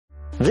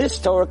This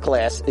Torah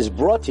class is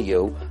brought to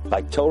you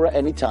by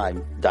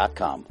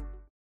TorahAnytime.com.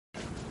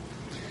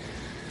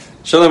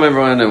 Shalom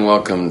everyone, and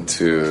welcome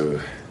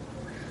to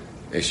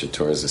Aish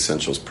Torah's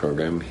Essentials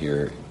program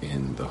here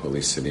in the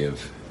holy city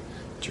of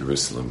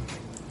Jerusalem.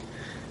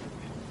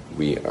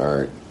 We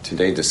are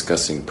today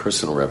discussing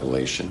personal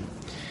revelation,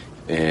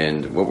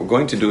 and what we're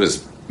going to do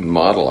is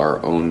model our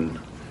own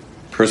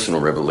personal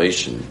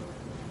revelation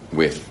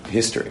with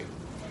history.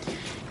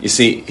 You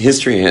see,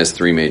 history has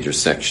three major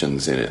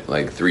sections in it,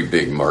 like three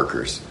big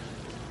markers: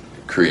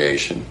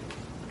 creation,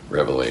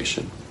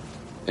 revelation,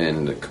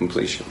 and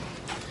completion.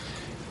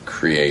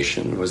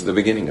 Creation was the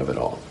beginning of it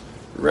all.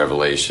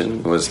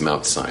 Revelation was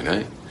Mount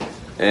Sinai,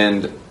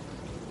 and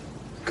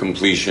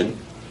completion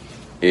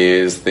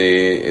is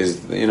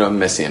the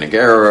Messianic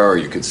era, or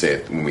you could say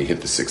it when we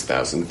hit the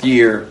 6,000th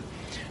year.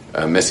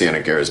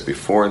 Messianic era is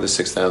before the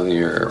 6,000th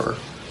year,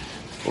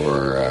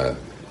 or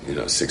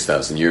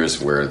 6,000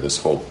 years, where this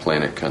whole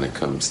planet kind of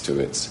comes to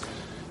its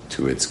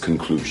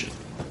conclusion.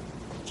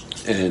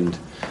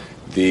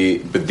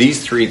 But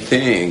these three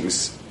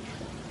things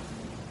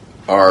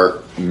are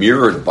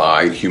mirrored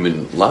by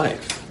human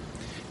life,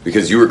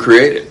 because you were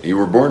created, you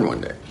were born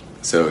one day,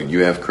 so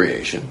you have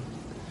creation,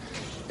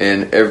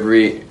 and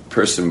every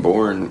person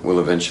born will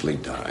eventually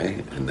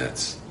die, and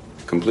that's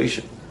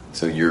completion.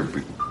 So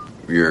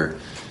your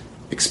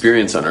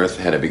experience on earth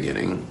had a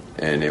beginning,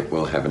 and it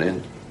will have an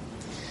end.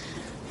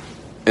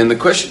 And the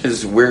question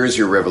is, where is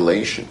your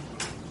revelation?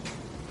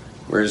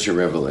 Where is your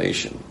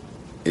revelation?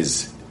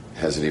 Has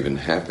it even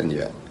happened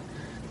yet?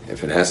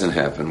 If it hasn't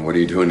happened, what are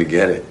you doing to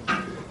get it?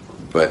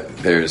 But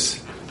there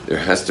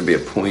has to be a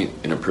point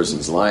in a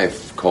person's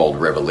life called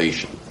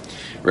revelation.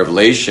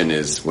 Revelation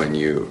is when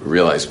you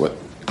realize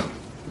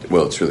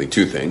it's really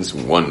two things.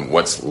 One,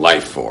 what's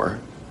life for?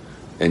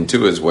 And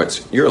two is,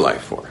 what's your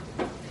life for?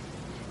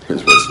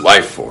 Here's what's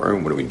life for,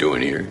 what are we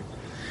doing here?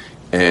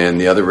 And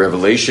the other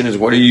revelation is,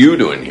 what are you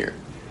doing here?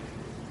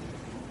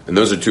 And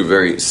those are two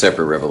very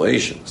separate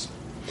revelations.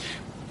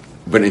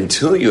 But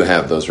until you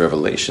have those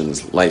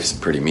revelations, life's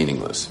pretty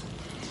meaningless.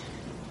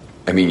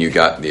 I mean, you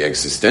got the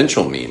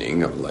existential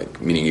meaning of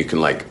meaning you can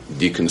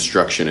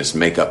deconstructionists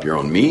make up your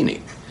own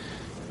meaning.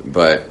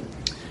 But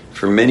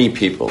for many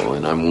people,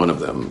 and I'm one of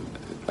them,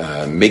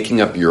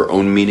 making up your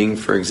own meaning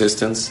for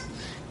existence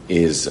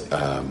is,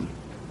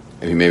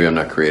 maybe I'm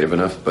not creative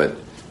enough, but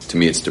to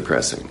me it's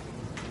depressing.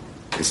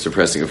 It's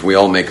depressing. If we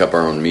all make up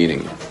our own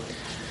meaning,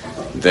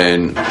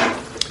 then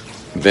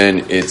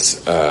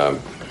it's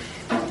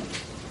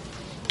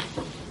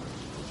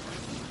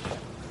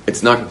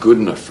not good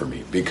enough for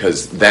me,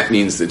 because that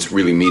means it's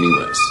really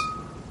meaningless,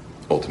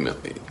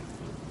 ultimately.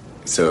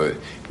 So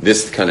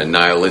this kind of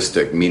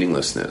nihilistic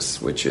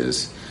meaninglessness, which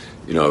has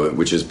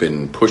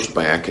been pushed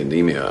by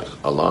academia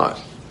a lot,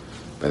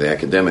 by the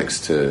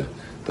academics, that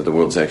the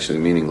world's actually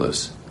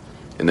meaningless,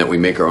 and that we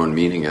make our own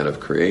meaning out of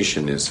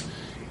creation is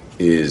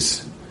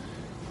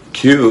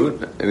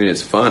cute. I mean,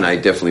 it's fun. I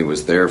definitely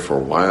was there for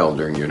a while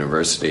during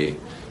university,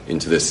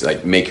 into this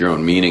make your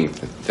own meaning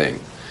thing.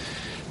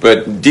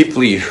 But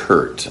deeply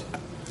hurt.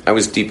 I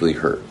was deeply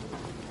hurt.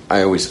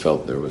 I always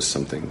felt there was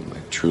something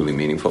truly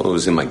meaningful. It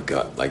was in my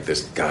gut,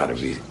 there's got to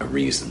be a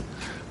reason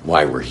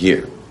why we're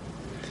here.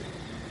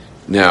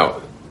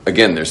 Now,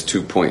 again, there's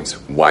 2 points: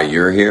 why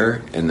you're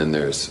here, and then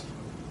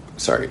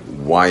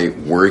why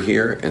we're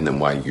here, and then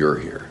why you're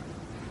here.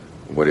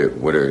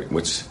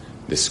 What's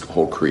this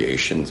whole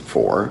creation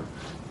for?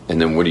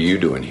 And then what are you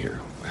doing here?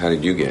 How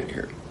did you get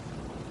here?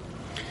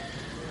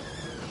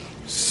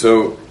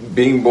 So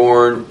being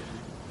born,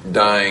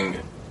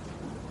 dying,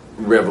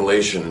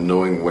 revelation, and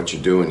knowing what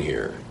you're doing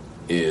here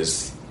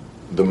is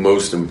the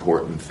most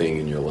important thing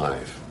in your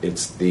life. It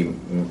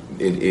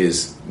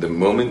is the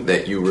moment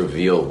that you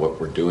reveal what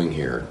we're doing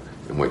here,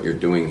 and what you're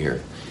doing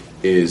here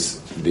is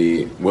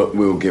what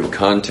will give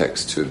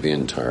context to the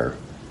entire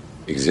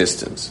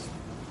existence.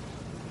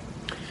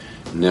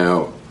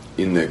 Now,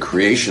 in the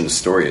creation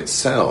story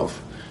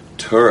itself,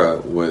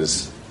 Torah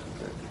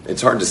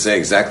it's hard to say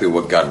exactly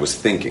what God was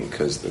thinking,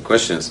 because the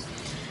question is,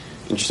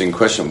 interesting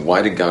question,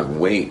 why did God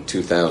wait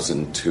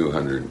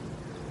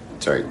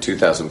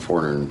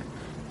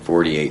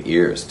 2,448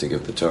 years to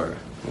give the Torah?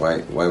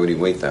 Why would he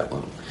wait that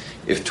long?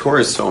 If Torah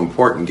is so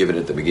important, give it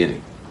at the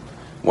beginning.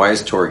 Why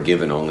is Torah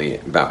given only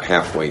about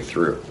halfway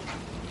through?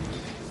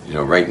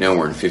 Right now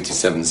we're in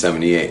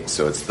 5778,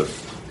 so it's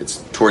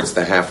towards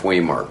the halfway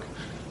mark.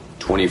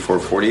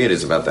 2448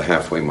 is about the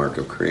halfway mark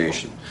of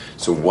creation.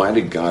 So why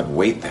did God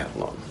wait that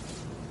long?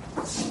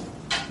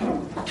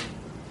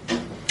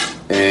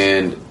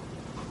 And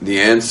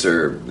the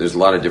answer, there's a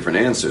lot of different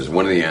answers.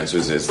 One of the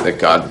answers is that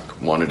God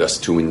wanted us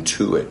to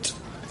intuit,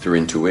 through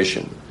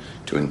intuition,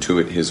 to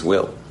intuit his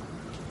will,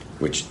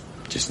 which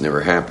just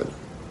never happened.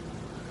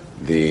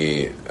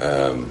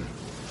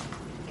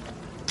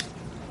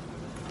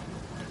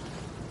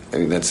 I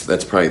mean,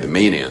 that's probably the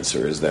main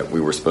answer, is that we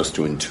were supposed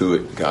to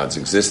intuit God's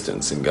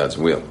existence and God's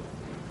will.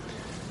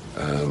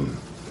 They're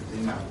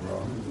not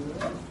wrong.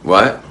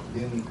 What?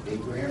 Didn't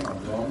Abraham or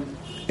wrong?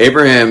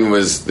 Abraham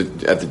was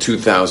at the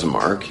 2000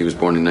 mark. He was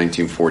born in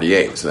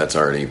 1948, so that's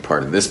already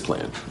part of this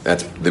plan.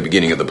 That's the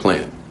beginning of the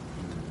plan.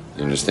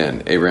 You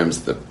understand?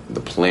 Abraham's the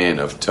plan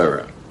of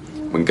Torah.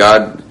 When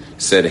God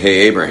said,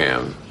 "Hey,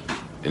 Abraham,"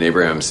 and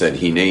Abraham said,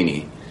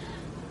 "Hineni,"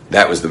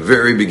 that was the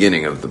very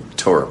beginning of the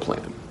Torah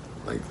plan.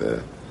 Like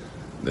the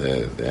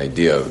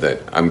idea of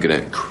that I'm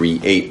going to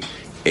create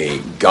a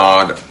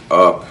God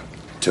up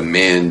to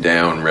man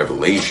down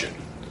revelation.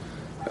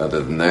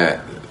 Other than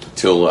that,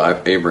 till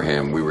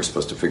Abraham, we were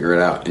supposed to figure it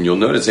out. And you'll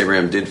notice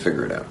Abraham did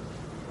figure it out.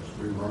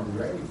 We weren't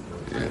ready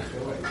for it.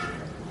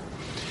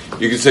 Yeah.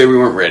 You could say we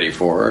weren't ready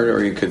for it,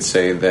 or you could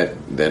say that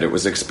it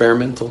was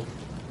experimental.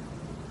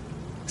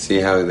 See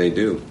how they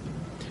do.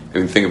 I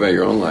mean, think about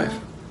your own life.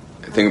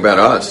 Think about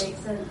us.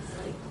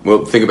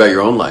 Well, think about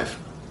your own life.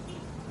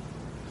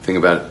 Think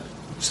about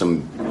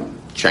some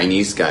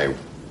Chinese guy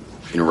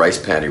in a rice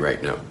paddy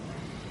right now.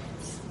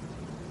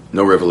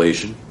 No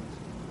revelation.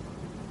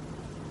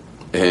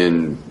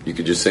 And you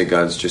could just say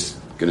God's just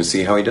going to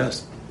see how he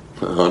does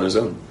on his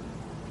own.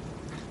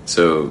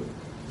 So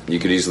you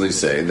could easily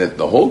say that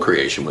the whole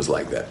creation was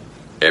like that.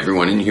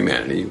 Everyone in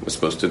humanity was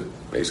supposed to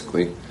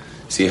basically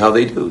see how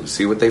they do,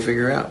 see what they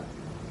figure out,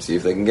 see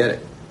if they can get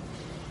it.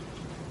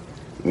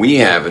 We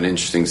have an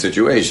interesting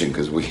situation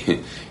because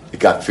it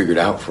got figured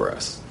out for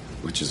us,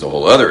 which is a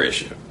whole other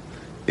issue.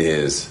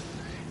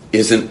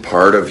 Isn't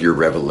part of the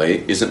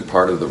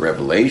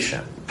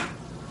revelation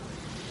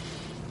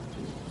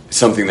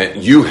something that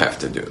you have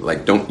to do?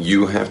 Like, don't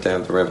you have to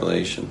have the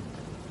revelation?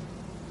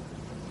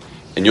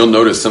 And you'll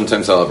notice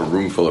sometimes I'll have a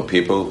room full of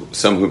people,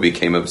 some who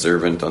became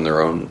observant on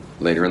their own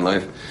later in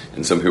life,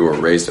 and some who were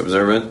raised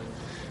observant.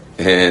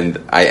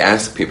 And I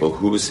ask people,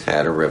 who's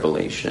had a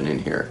revelation in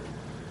here?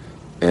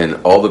 And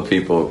all the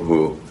people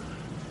who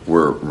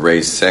were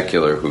raised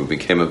secular, who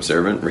became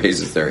observant,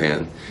 raises their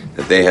hand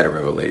that they had a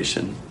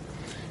revelation.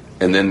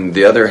 And then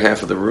the other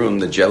half of the room,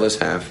 the jealous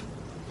half,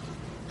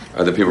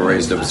 are the people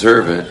raised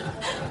observant,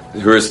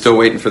 who are still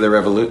waiting for the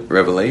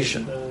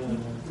revelation.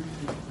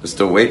 They're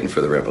still waiting for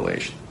the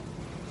revelation.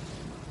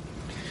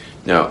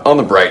 Now, on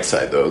the bright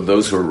side, though,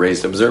 those who are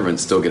raised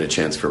observant still get a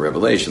chance for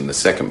revelation, the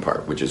second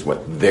part, which is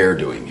what they're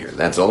doing here.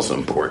 That's also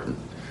important.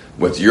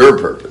 What's your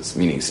purpose?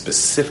 Meaning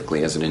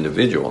specifically as an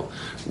individual,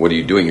 what are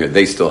you doing here?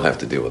 They still have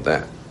to deal with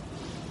that.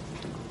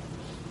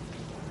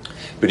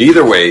 But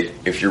either way,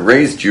 if you're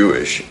raised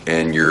Jewish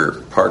and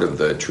you're part of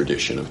the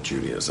tradition of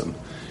Judaism,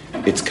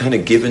 it's kind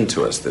of given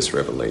to us, this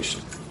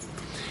revelation.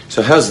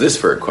 So how's this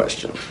for a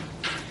question?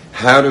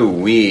 How do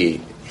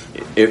we,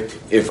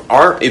 if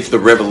the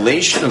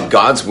revelation of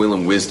God's will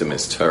and wisdom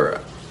is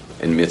Torah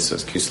and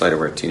mitzvahs, can you slide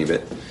over a teeny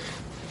bit?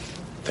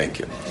 Thank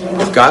you.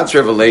 If God's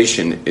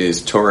revelation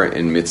is Torah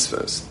and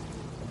mitzvahs,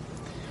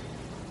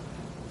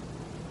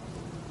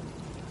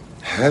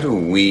 how do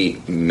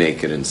we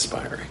make it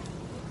inspiring?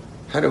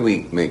 How do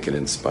we make it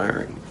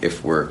inspiring?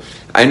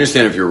 I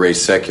understand if you're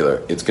raised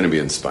secular, it's going to be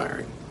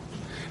inspiring.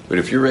 But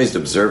if you're raised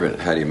observant,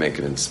 how do you make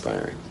it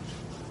inspiring?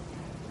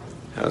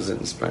 How is it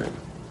inspiring?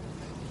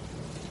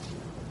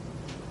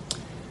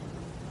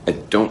 I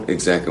don't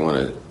exactly want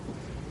to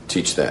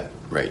teach that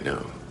right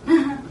now.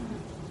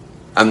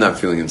 I'm not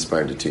feeling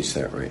inspired to teach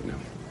that right now.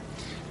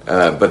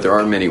 But there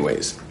are many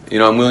ways.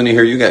 I'm willing to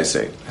hear you guys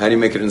say, how do you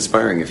make it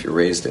inspiring if you're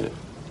raised in it?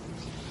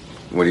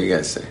 What do you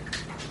guys say?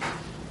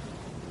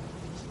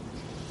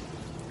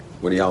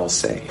 What do y'all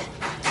say?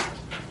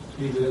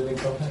 Leave it and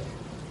come back.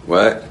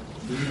 What?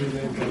 Leave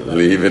it and come back.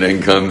 Leave it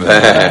and come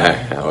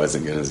back. I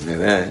wasn't going to say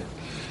that.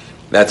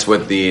 That's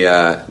what the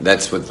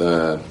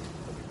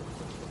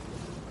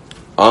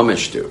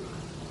Amish do.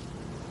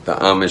 The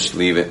Amish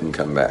leave it and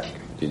come back.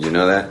 Did you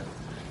know that?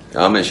 The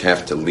Amish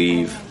have to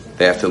leave.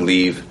 They have to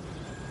leave.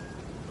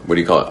 What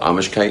do you call it?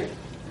 Amishkite?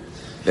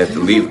 They have to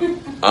leave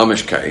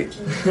Amishkite.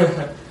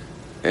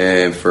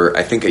 And for,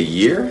 I think, a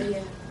year.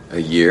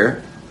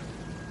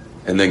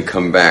 And then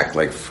come back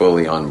like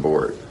fully on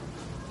board.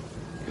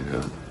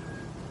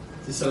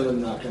 To some of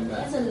them not come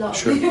back. There's a lot.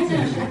 Sure.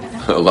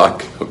 A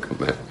lot will come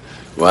back.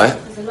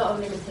 What? There's a lot of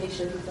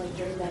limitations like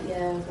during that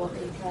year, what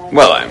they can.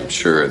 Well, I'm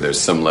sure there's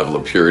some level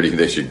of purity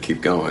they should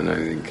keep going. I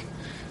think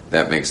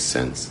that makes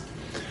sense.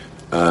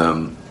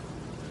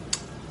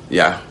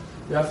 Yeah.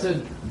 You have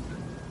to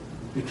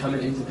become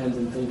an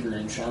independent thinker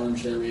and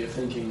challenge their way of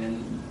thinking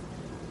and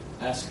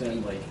ask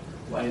them,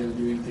 why they're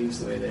doing things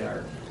the way they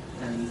are.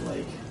 And,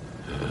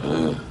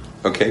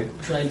 Okay.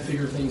 try and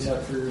figure things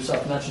out for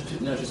yourself, not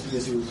just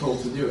because you were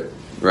told to do it.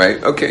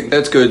 Right. Okay.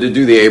 That's good. To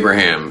do the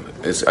Abraham,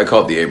 I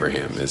call it the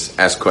Abraham, is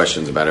ask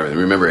questions about everything.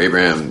 Remember,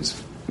 Abraham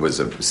was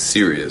a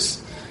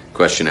serious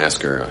question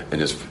asker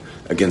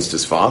against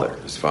his father.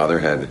 His father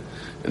had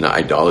an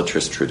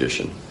idolatrous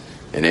tradition,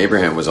 and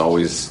Abraham was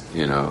always,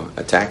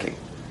 attacking.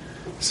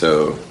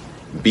 So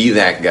be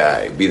that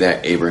guy, be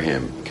that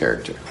Abraham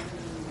character,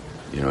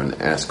 and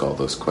ask all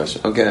those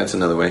questions. Okay, that's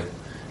another way.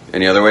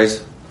 Any other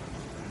ways?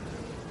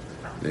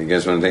 You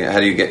guys want to think? How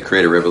do you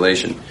create a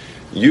revelation?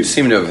 You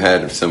seem to have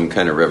had some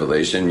kind of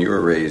revelation. You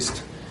were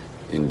raised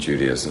in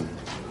Judaism.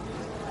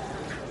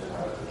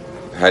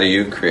 How do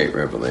you create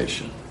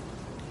revelation?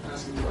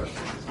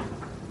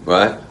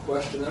 What?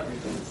 Question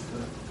everything.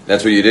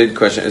 That's what you did?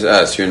 Question is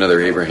us. You're another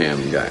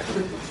Abraham guy.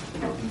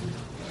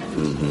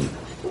 Mm-hmm.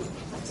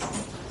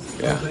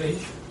 Yeah.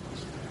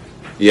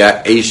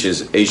 Yeah,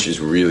 Aish is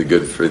really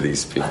good for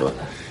these people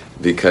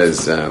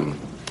because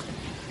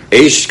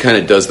Aish kind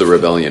of does the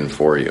rebellion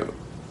for you.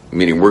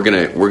 Meaning we're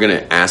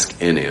gonna ask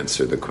and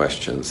answer the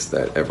questions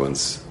that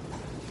everyone's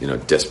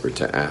desperate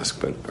to ask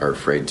but are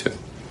afraid to.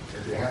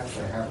 They have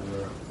to have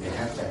a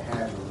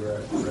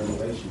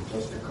revelation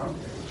just to come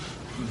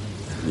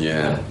there.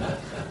 Yeah.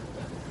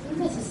 I think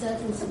there's a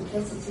certain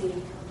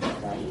simplicity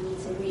that you need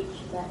to reach,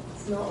 that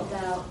it's not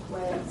about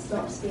where it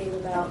stops being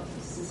about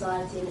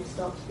society and it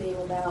stops being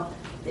about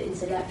the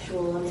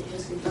intellectual, and it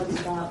just becomes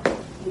about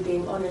you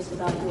being honest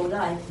about your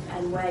life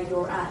and where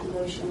you're at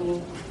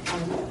emotionally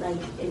and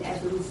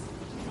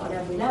on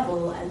every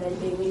level, and then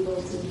being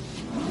able to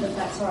look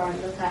at Torah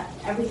and look at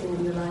everything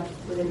in your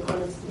life with an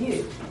honest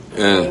view.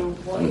 Saying,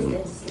 what is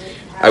this?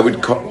 How I would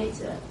can call relate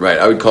to it? right.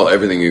 I would call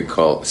everything you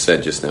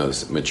said just now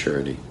as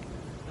maturity.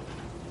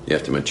 You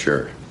have to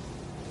mature.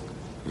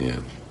 Yeah,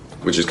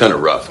 which is kind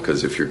of rough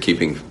because if you're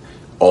keeping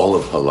all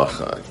of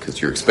halacha,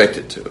 because you're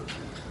expected to,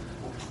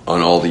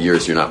 on all the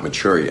years you're not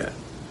mature yet.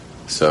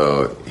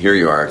 So here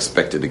you are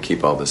expected to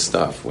keep all this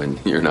stuff when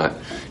you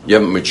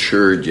haven't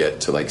matured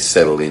yet to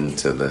settle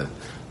into the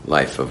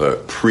life of a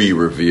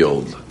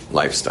pre-revealed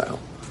lifestyle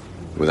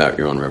without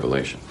your own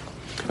revelation.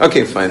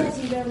 Okay, fine. Who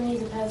says you don't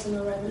need a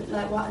personal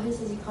revelation? Who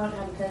says you can't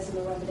have a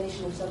personal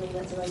revelation of something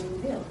that's already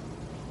revealed?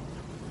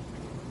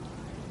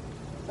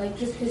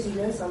 Just because you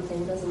know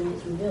something doesn't mean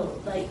it's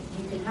revealed.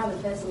 You can have a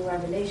personal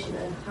revelation,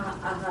 an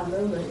aha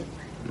moment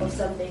of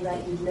something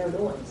that you've known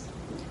always.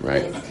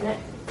 Right. It's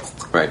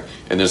connected. Right.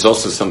 And there's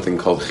also something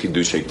called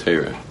Chidushei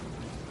Torah,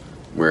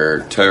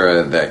 where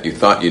Torah that you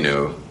thought you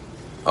knew,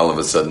 all of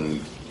a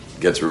sudden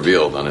gets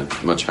revealed on a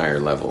much higher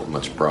level,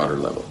 much broader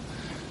level,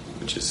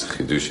 which is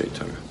Chidushei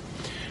Torah.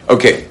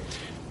 Okay.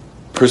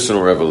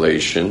 Personal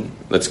revelation.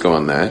 Let's go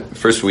on that.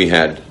 First we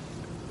had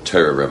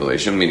Torah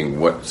revelation, meaning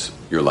what's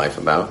your life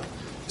about?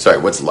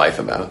 What's life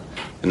about?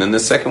 And then the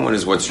second one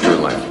is what's your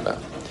life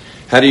about?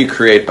 How do you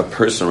create a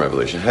personal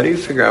revelation? How do you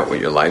figure out what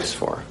your life's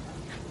for?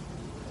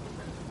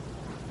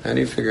 How do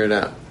you figure it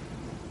out?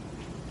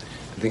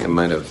 I think I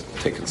might have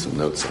taken some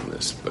notes on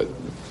this, but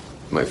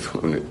my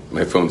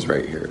phone's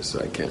right here, so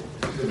I can't.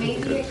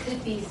 Maybe it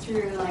could be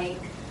through I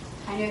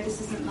know this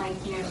isn't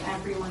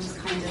everyone's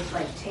kind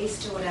of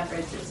taste or whatever.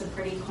 It's a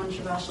pretty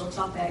controversial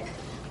topic,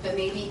 but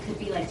maybe it could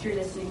be through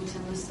listening to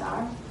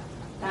Musar.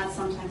 That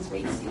sometimes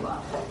wakes you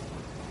up.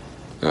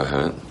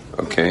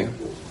 Okay.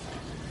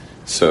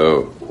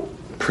 So,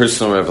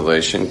 personal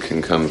revelation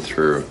can come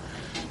through,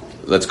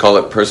 let's call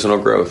it personal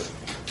growth.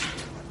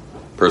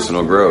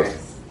 Personal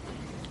growth.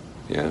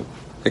 Yeah,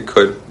 it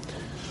could.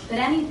 But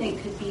anything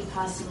could be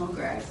personal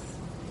growth.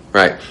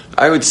 Right.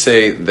 I would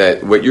say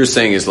that what you're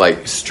saying is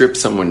strip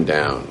someone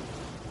down.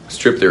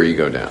 Strip their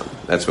ego down.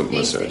 That's what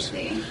Musar is.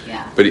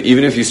 Yeah. But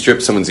even if you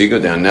strip someone's ego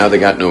down, now they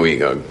got no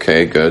ego.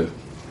 Okay, good.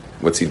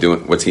 What's he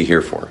doing? What's he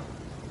here for?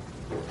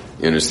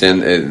 You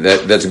understand?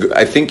 That's good.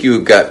 I think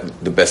you got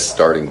the best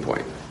starting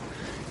point.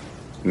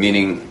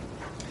 Meaning,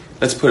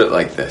 let's put it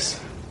like this.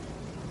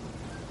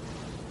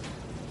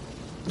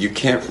 You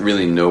can't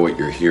really know what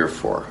you're here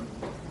for.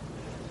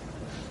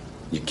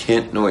 You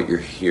can't know what you're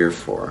here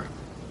for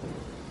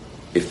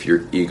if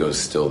your ego's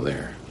still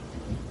there.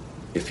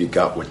 If you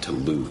got what to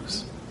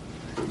lose.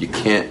 You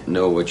can't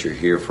know what you're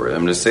here for. I'm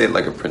going to say it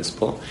like a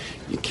principle.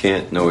 You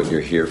can't know what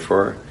you're here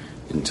for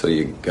until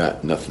you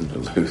got nothing to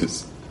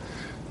lose.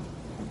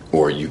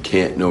 Or you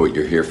can't know what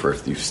you're here for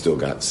if you've still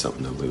got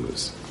something to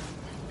lose.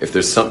 If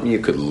there's something you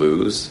could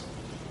lose,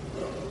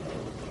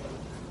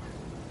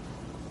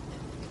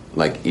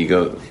 like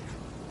ego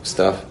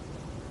stuff,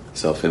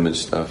 self-image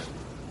stuff.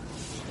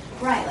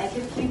 Right,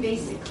 if you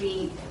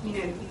basically,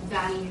 you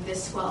value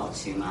this world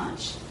too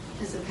much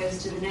as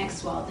opposed to the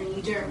next world, then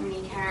you don't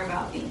really care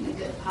about being a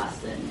good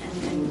person.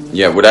 And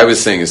yeah, what I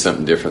was saying is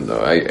something different, though.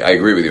 I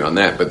agree with you on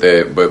that,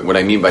 but what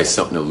I mean by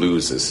something to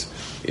lose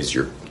is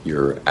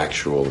your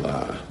actual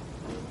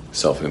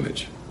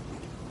self-image.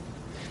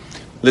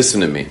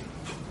 Listen to me.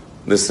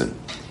 Listen.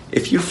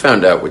 If you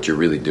found out what you're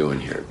really doing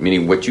here,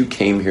 meaning what you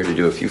came here to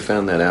do, if you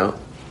found that out,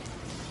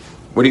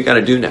 what do you got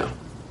to do now?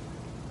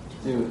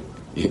 Do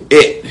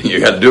it. You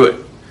got to do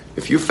it.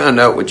 If you found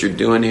out what you're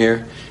doing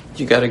here,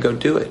 you got to go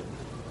do it.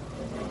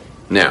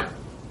 Now,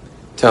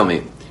 tell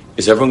me,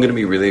 is everyone going to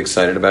be really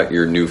excited about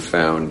your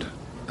newfound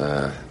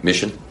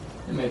mission?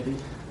 It might be.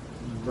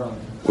 Wrong.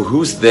 Well,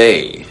 who's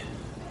they?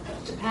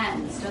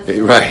 depends, doesn't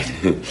it? Right.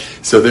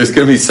 So there's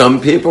going to be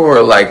some people who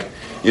are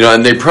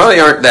and they probably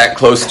aren't that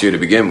close to you to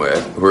begin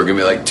with, who are going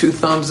to be 2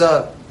 thumbs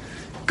up.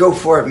 Go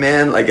for it,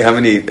 man. How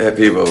many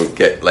people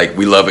get,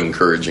 we love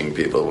encouraging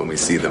people when we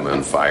see them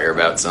on fire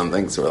about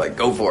something, so we're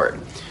go for it.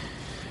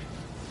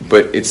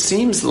 But it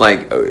seems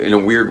in a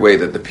weird way,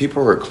 that the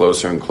people who are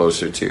closer and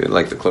closer to you,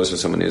 the closer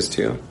someone is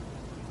to you,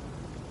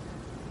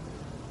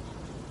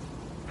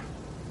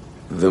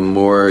 the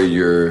more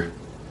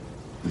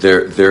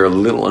they're a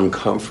little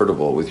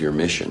uncomfortable with your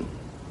mission.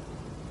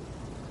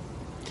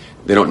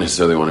 They don't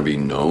necessarily want to be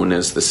known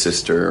as the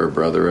sister or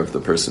brother of the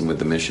person with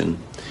the mission.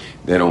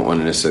 They don't want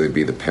to necessarily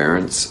be the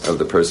parents of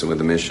the person with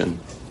the mission.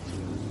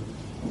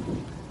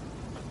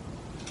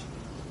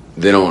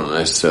 They don't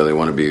necessarily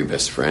want to be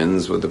best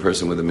friends with the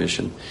person with the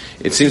mission.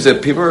 It seems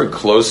that people are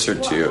closer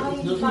to you. What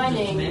are you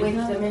finding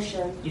with the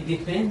mission? It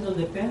depends on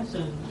the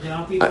person. There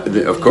are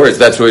people Of course,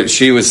 that's what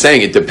she was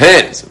saying. It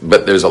depends.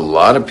 But there's a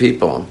lot of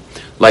people.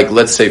 Like,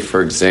 let's say,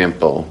 for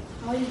example,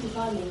 How are you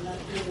defining that?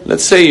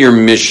 let's say your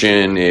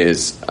mission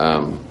is,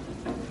 let's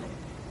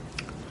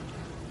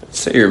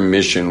say your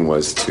mission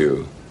was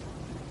to,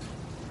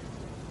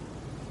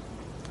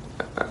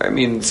 I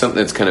mean, something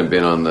that's kind of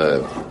been on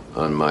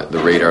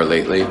the radar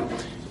lately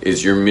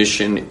is your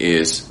mission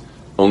is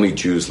only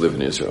Jews live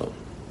in Israel.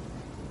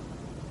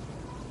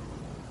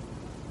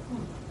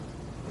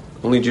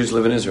 Only Jews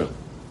live in Israel.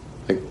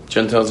 Like,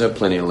 Gentiles have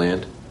plenty of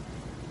land.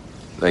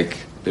 Like,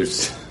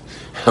 there's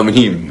how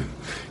many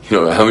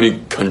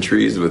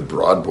countries with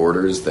broad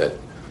borders that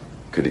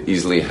could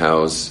easily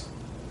house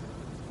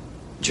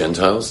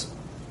Gentiles?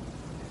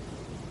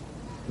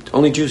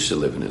 Only Jews should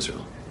live in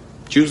Israel.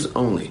 Jews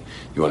only.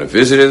 You want to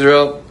visit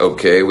Israel?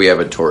 Okay, we have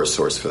a Torah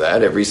source for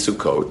that. Every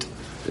Sukkot,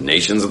 the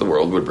nations of the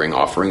world would bring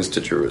offerings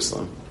to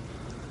Jerusalem.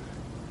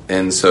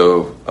 And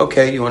so,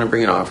 okay, you want to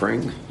bring an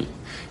offering?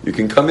 You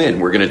can come in.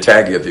 We're going to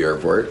tag you at the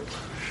airport.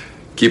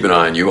 Keep an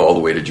eye on you all the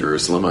way to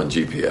Jerusalem on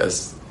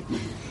GPS.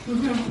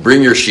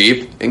 Bring your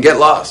sheep and get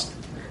lost.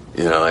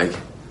 You know, like...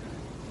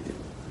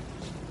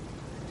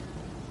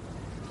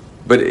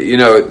 But, you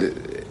know,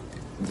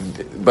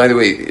 by the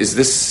way, does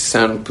this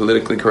sound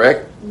politically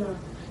correct? No.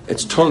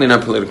 It's totally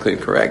not politically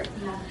correct.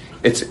 No.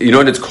 It's, you know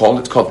what it's called?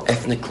 It's called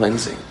ethnic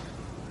cleansing.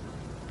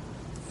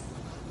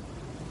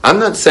 I'm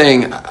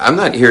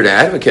not here to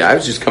advocate. I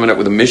was just coming up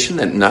with a mission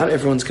that not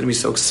everyone's going to be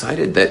so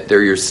excited that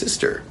they're your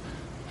sister,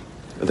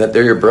 that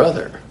they're your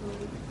brother.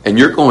 And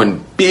you're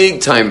going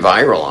big time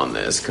viral on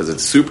this because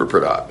it's super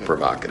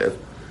provocative.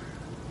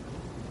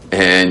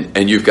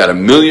 And you've got a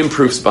million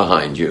proofs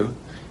behind you.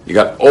 You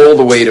got all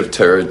the weight of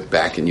Torah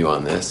backing you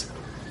on this.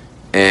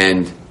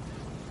 And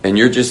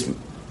you're just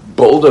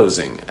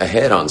bulldozing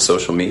ahead on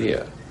social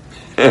media.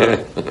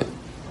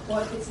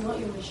 What if it's not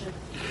your mission?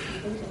 You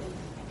think of it.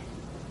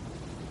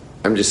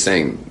 I'm just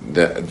saying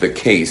the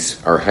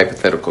case, our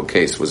hypothetical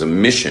case, was a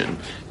mission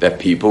that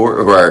people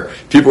who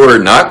are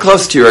not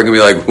close to you are going to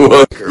be like,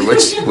 whoa, or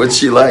what's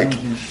she like?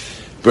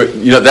 But,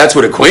 you know, that's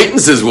what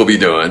acquaintances will be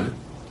doing.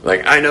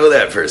 Like, I know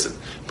that person.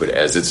 But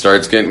as it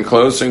starts getting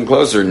closer and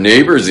closer,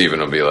 neighbors even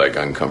will be like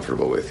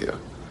uncomfortable with you.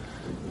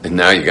 And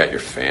now you got your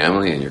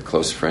family and your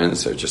close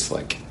friends. They're just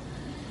like,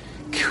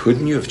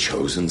 couldn't you have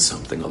chosen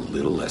something a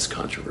little less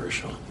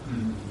controversial?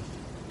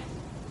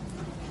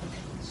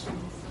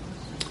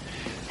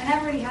 I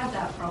never really had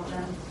that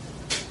problem.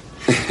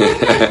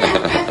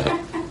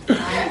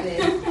 I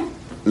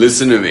did.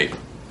 Listen to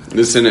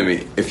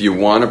me. If you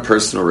want a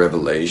personal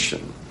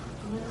revelation,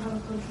 I don't have a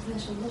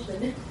controversial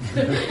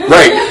mission.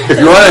 right?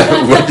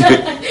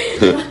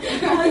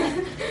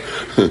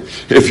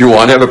 If you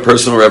want to have a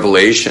personal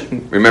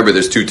revelation, remember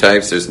there's two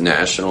types. There's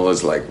national,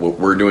 is like what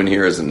we're doing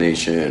here as a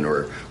nation,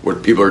 or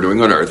what people are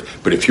doing on earth.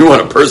 But if you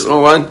want a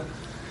personal one,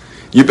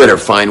 you better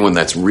find one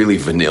that's really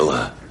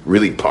vanilla,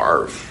 really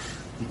parv.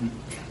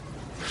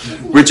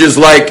 Which is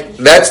like,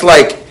 that's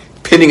like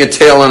pinning a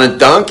tail on a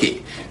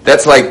donkey.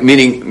 That's like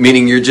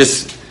meaning you're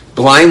just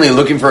blindly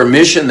looking for a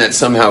mission that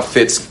somehow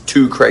fits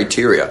two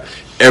criteria.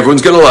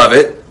 Everyone's going to love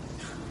it.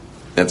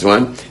 That's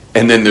one.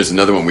 And then there's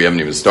another one we haven't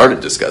even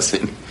started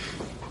discussing,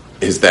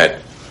 is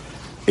that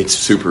it's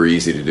super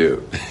easy to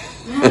do.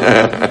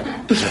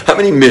 How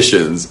many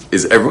missions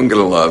is everyone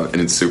going to love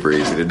and it's super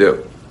easy to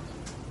do?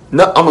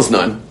 No, almost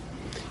none.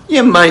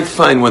 You might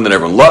find one that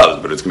everyone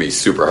loves, but it's going to be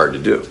super hard to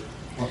do.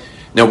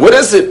 Now, what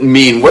does it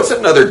mean? What's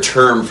another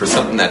term for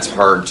something that's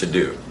hard to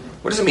do?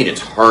 What does it mean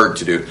it's hard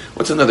to do?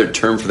 What's another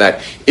term for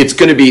that? It's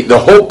going to be the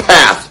whole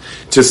path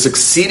to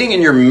succeeding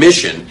in your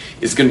mission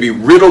is going to be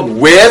riddled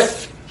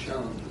with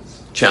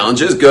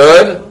challenges.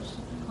 Good.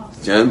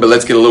 Yeah, but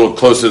let's get a little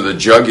closer to the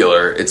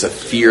jugular. It's a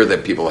fear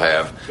that people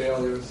have.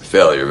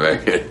 Failure,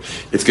 right?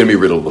 It's going to be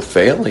riddled with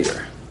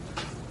failure.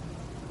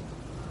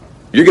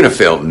 You're going to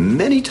fail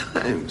many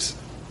times.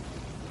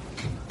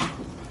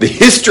 The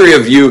history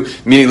of you,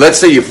 meaning let's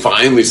say you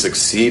finally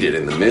succeeded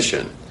in the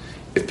mission.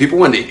 If people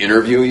wanted to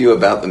interview you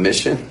about the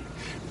mission,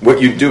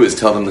 what you'd do is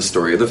tell them the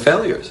story of the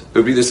failures. It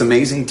would be this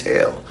amazing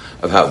tale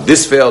of how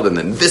this failed, and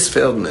then this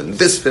failed, and then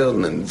this failed,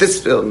 and then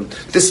this failed, and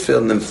this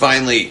failed, and then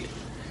finally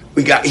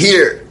we got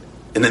here,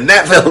 and then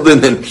that failed,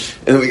 and then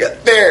we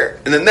got there,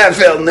 and then that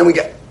failed, and then we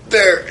got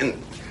there, and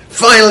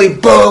finally,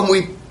 boom,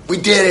 we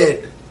did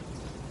it.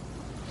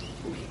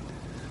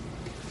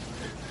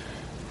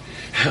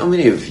 How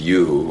many of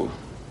you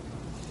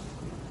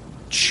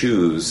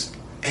choose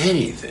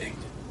anything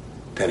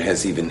that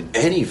has even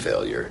any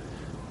failure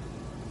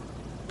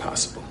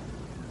possible?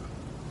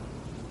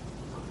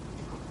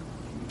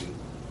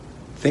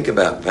 Think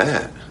about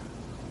that.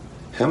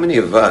 How many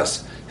of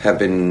us have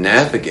been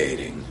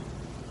navigating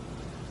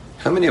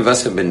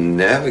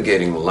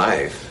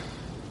life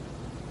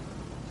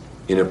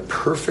in a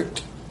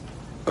perfect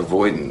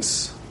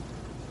avoidance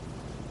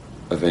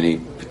of any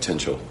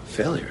potential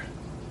failure.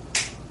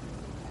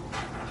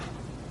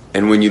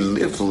 And when you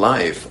live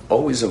life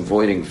always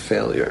avoiding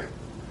failure,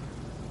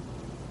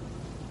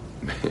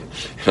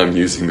 I'm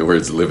using the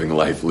words living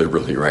life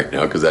liberally right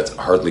now because that's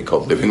hardly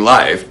called living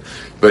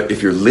life, but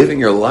if you're living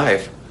your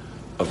life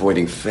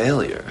avoiding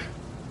failure,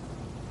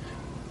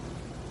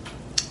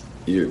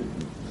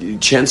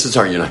 chances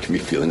are you're not going to be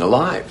feeling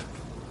alive.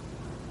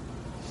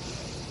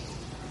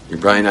 You're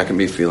probably not going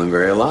to be feeling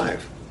very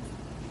alive.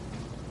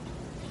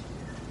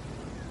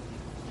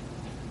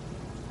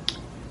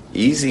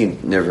 Easy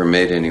never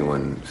made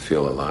anyone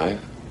feel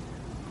alive.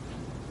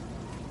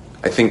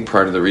 I think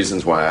part of the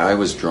reasons why I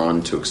was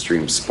drawn to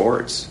extreme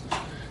sports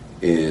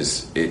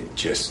is it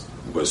just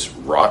was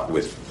wrought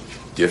with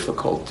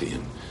difficulty,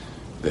 and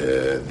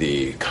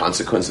the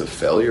consequence of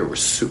failure was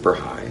super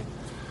high,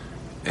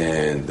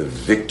 and the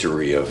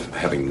victory of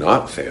having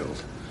not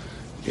failed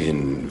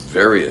in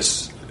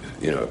various,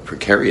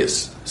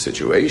 precarious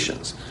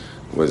situations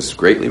was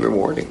greatly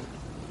rewarding.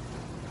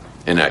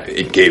 And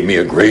it gave me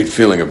a great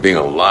feeling of being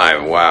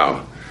alive.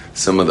 Wow.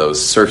 Some of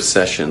those surf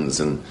sessions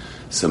and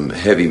some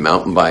heavy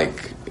mountain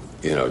bike,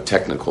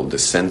 technical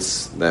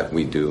descents that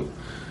we do,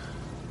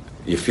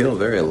 you feel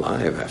very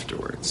alive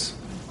afterwards.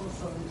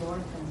 Also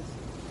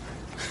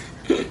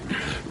endorphins.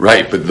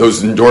 Right, but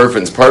those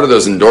endorphins, part of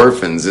those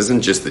endorphins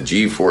isn't just the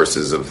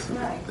G-forces of,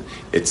 Right.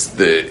 It's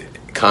the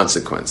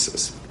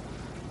consequences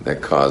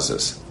that cause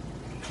us.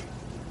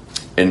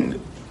 And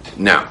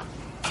now,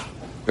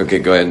 okay,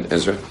 go ahead,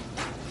 Ezra.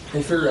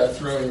 If you're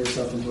throwing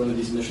yourself into one of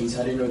these missions,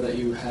 how do you know that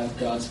you have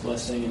God's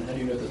blessing, and how do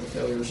you know that the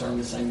failures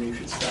aren't a sign that you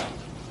should stop?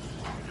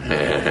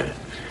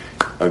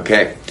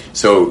 Okay,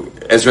 so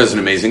Ezra has an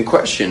amazing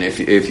question. If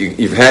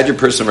you've had your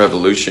personal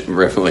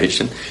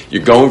revelation,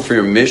 you're going for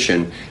your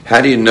mission.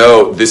 How do you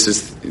know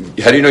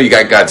How do you know you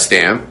got God's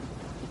stamp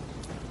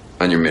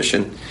on your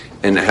mission?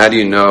 And how do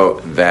you know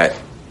that?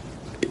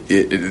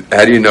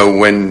 How do you know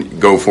when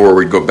go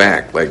forward, go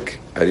back? Like,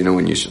 how do you know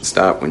when you should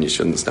stop, when you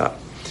shouldn't stop?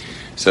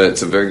 So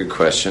it's a very good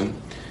question.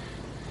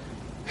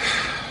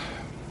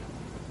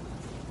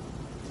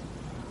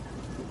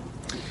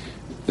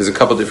 There's a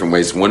couple different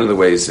ways. One of the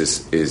ways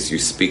is you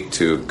speak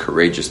to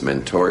courageous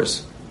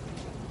mentors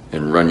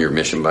and run your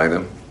mission by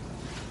them.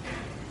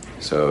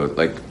 So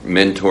like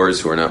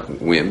mentors who are not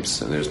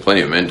wimps, and there's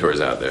plenty of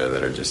mentors out there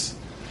that are just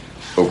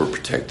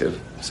overprotective.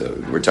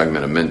 So we're talking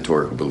about a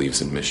mentor who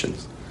believes in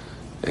missions.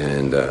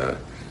 And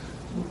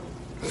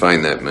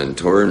find that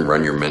mentor and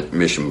run your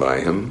mission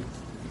by him.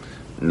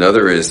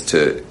 Another is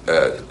to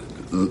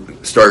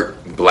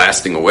start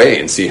blasting away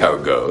and see how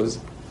it goes.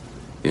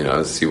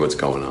 See what's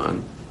going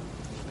on.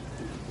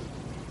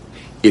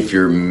 If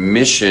your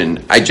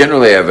mission, I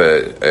generally have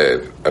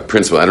a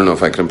principle. I don't know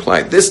if I can apply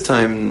it this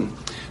time,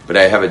 but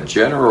I have a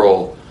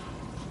general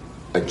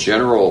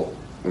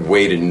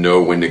way to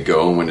know when to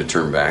go and when to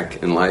turn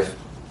back in life.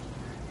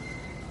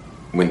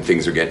 When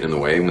things are getting in the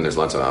way, when there's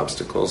lots of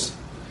obstacles.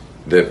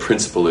 The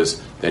principle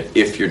is that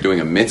if you're doing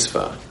a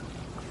mitzvah,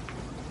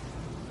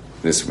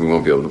 this we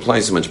won't be able to apply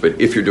so much,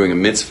 but if you're doing a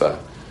mitzvah,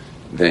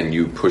 then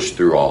you push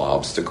through all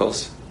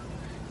obstacles.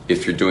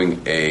 If you're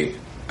doing a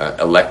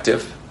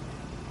elective,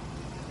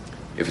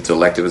 if it's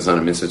elective, it's not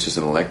a mitzvah, it's just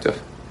an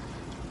elective,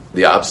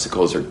 the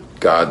obstacles are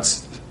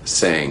God's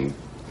saying,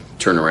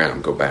 turn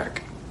around, go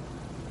back.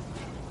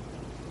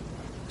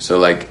 So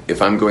like,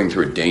 if I'm going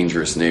through a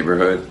dangerous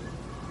neighborhood,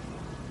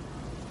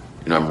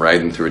 I'm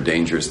riding through a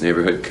dangerous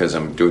neighborhood because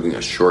I'm doing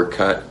a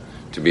shortcut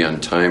to be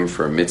on time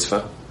for a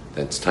mitzvah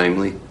that's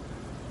timely,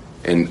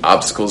 and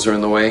obstacles are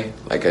in the way,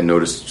 like I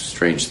noticed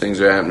strange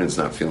things are happening, it's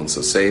not feeling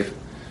so safe,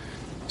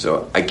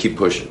 so I keep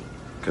pushing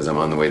because I'm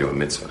on the way to a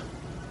mitzvah,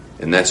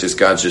 and that's just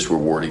God's just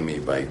rewarding me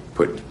by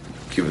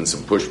giving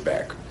some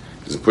pushback,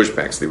 because the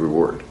pushback's the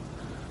reward.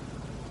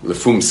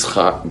 Lefum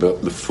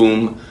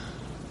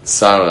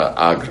tsara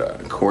agra,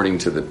 according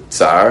to the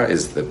tsar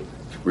is the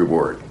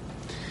reward.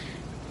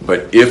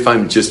 But if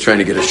I'm just trying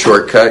to get a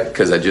shortcut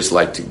because I just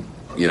like to,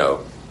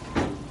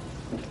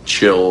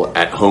 chill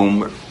at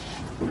home,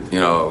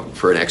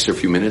 for an extra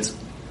few minutes,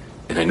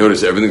 and I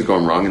notice everything's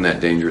going wrong in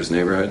that dangerous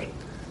neighborhood,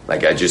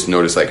 like I just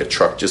noticed like a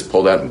truck just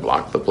pulled out and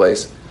blocked the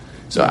place,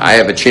 so I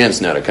have a chance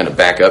now to kind of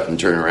back up and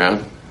turn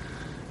around.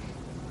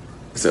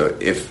 So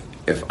if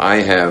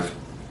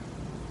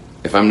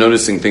I'm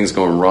noticing things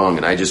going wrong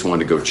and I just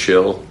want to go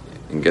chill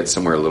and get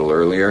somewhere a little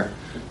earlier,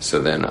 so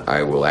then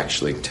I will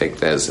actually take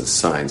that as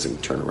signs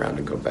and turn around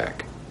and go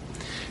back.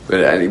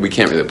 But we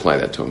can't really apply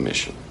that to a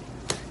mission.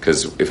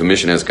 Because if a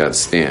mission has God's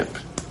stamp,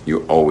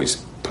 you always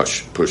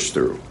push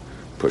through.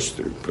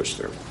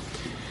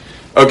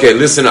 Okay,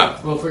 listen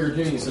up. Well, if what you're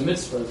doing is a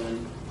mitzvah,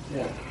 then,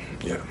 yeah.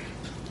 Yeah.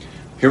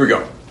 Here we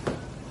go.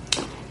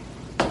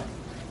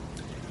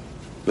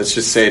 Let's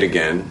just say it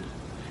again.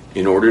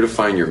 In order to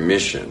find your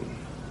mission,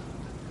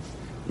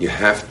 you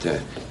have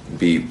to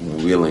be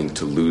willing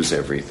to lose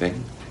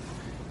everything.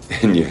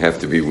 And you have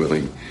to be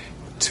willing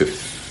to,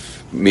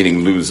 meaning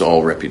lose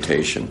all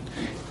reputation,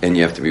 and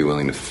you have to be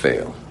willing to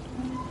fail.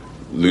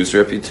 Lose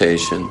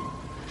reputation,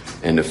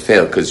 and to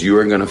fail, because you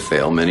are going to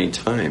fail many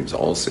times.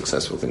 All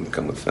successful things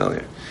come with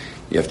failure.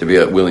 You have to be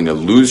willing to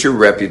lose your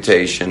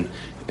reputation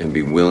and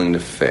be willing to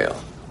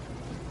fail.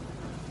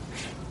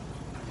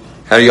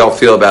 How do y'all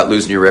feel about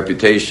losing your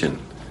reputation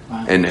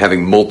and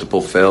having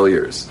multiple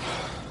failures?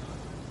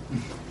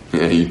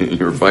 Yeah,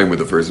 you were fine with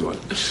the first one.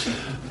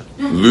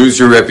 Lose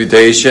your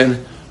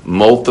reputation,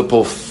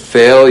 multiple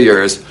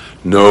failures.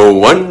 No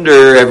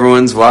wonder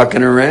everyone's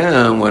walking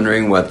around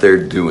wondering what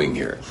they're doing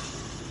here.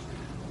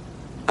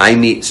 I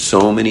meet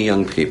so many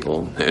young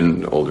people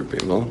and older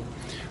people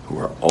who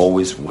are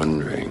always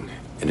wondering,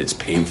 and it's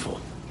painful,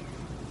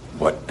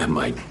 what am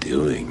I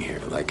doing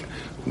here? Like,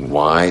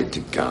 why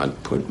did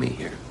God put me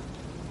here?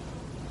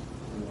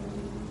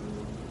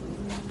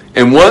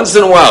 And once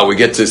in a while we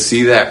get to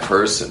see that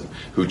person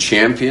who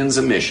champions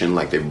a mission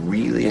like they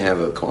really have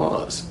a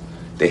cause.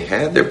 They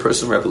had their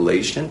personal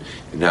revelation,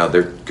 and now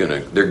they're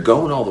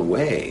going all the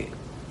way.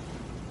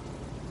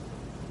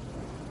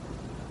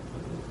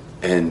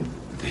 And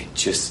they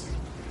just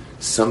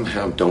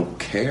somehow don't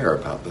care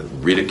about the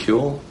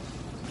ridicule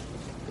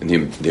and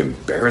the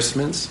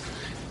embarrassments,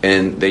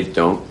 and they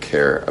don't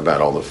care about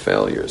all the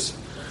failures.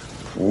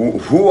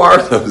 Who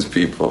are those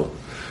people?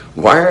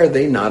 Why are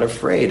they not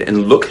afraid?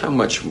 And look how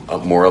much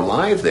more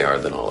alive they are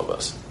than all of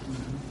us.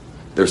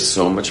 They're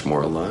so much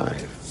more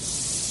alive.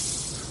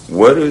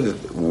 What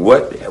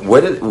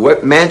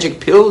magic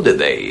pill do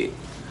they eat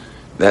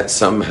that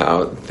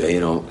somehow they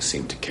don't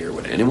seem to care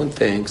what anyone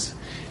thinks,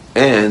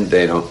 and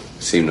they don't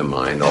seem to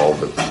mind all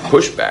the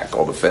pushback,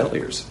 all the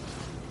failures?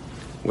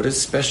 What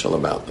is special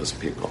about those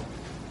people?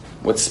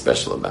 What's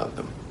special about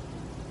them?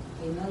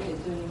 They know they're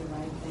doing the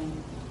right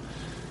thing.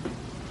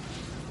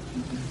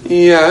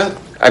 Yeah,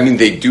 I mean,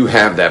 they do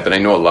have that, but I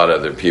know a lot of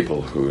other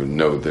people who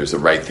know there's the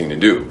right thing to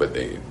do, but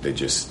they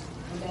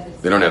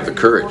don't have the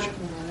courage.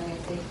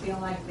 They feel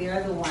like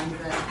they're the ones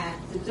that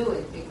have to do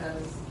it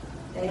because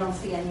they don't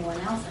see anyone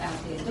else out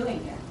there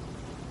doing it.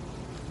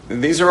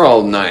 These are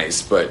all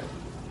nice, but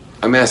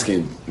I'm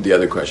asking the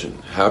other question.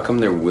 How come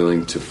they're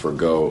willing to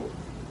forgo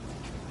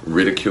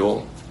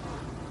ridicule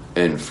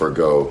and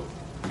forgo,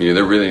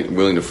 they're really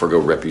willing to forgo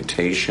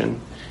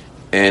reputation,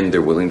 and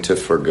they're willing to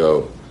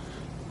forgo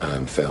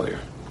failure?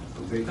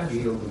 They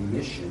feel the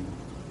mission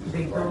is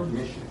the right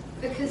mission.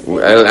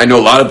 I know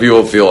a lot of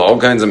people feel all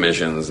kinds of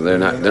missions. They're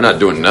not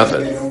doing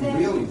nothing. They don't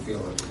really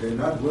feel it. They're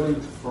not willing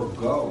to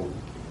forgo,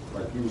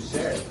 like you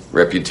said,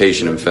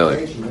 reputation and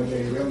failure. But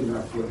they're really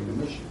not feeling the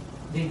mission.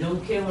 They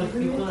don't care what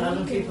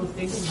other people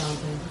think about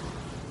them.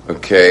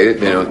 Okay,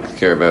 they don't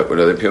care about what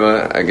other people.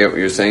 I get what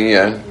you're saying.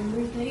 Yeah.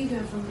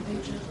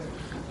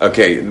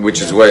 Okay,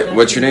 which is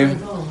what's your name?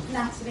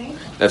 Natalie.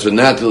 That's what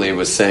Natalie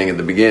was saying at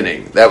the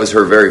beginning. That was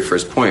her very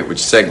first point, which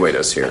segued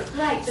us here.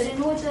 Right, but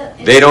in order...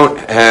 They don't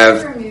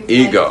have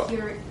ego.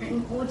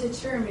 In order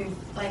to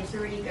remove,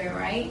 your ego,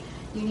 right,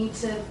 you need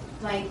to,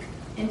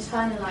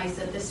 internalize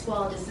that this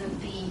world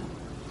isn't the...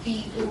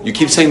 You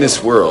keep saying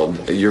this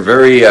world. You're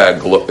very...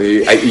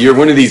 you're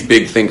one of these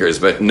big thinkers,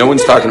 but no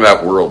one's talking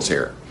about worlds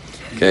here.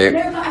 Okay?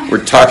 No,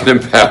 we're talking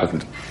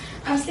about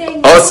I'm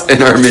saying us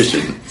and our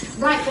mission.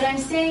 Right, but I'm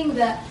saying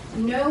that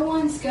no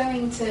one's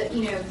going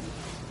to,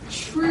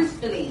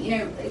 truthfully,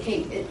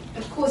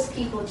 of course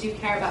people do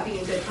care about being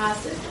a good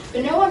person,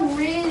 but no one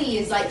really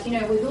is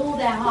with all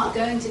their heart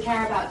going to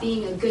care about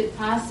being a good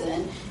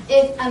person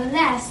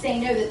unless they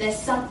know that there's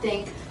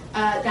something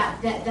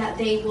that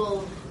they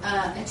will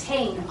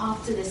attain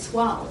after this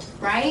world,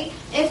 right?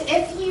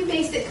 If you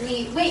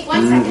basically... Wait,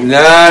 1 second.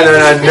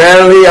 No,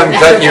 Natalie, I'm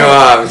cutting you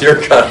off.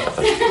 You're cut off.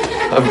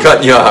 I'm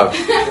cutting you off.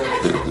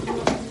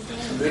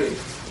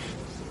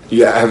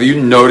 Yeah, have you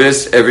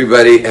noticed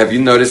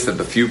that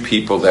the few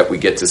people that we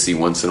get to see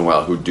once in a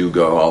while who do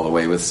go all the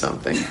way with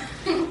something,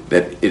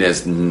 that it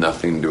has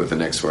nothing to do with the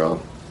next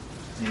world?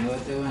 They know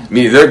what they want. I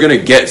mean, they're going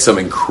to get some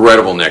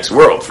incredible next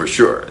world, for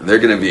sure. They're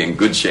going to be in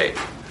good shape.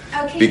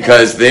 Okay,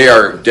 because they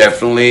are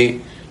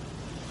definitely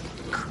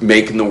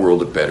making the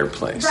world a better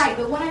place. Right,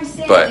 but what I'm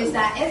saying is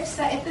that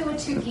if there were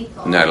two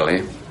people...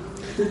 Natalie,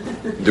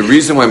 the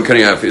reason why I'm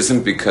cutting off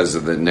isn't because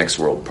of the next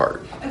world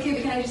part. Okay,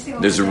 but can I just say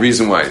one There's more a thing?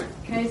 reason why.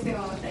 Can I just say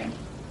one more thing?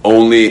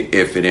 Only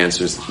if it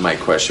answers my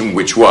question,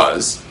 which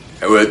was...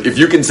 If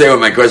you can say what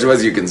my question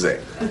was, you can say.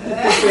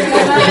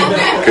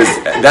 Because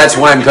that's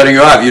why I'm cutting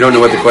you off. You don't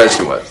know what the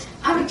question was.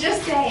 I'm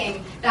just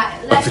saying that...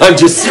 I'm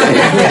just saying.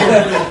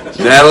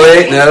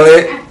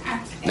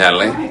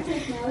 Natalie.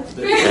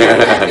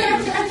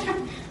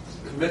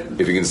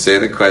 If you can say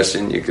the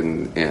question, you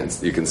can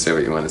answer. You can say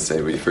what you want to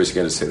say, but first you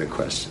got to say the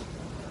question.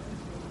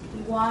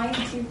 Why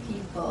do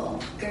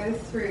people go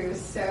through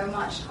so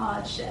much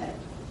hardship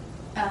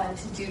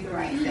to do the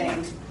right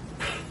thing?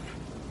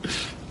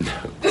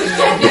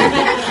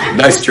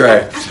 Nice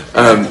try.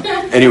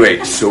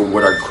 Anyway, so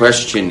what our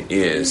question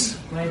is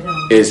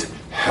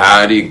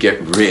how do you get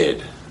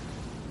rid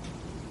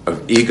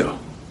of ego?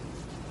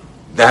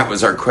 That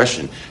was our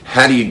question.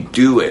 How do you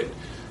do it?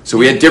 So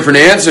we had different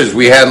answers.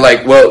 We had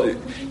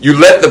you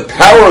let the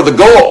power of the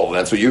goal,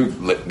 that's what you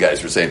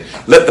guys were saying,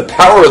 let the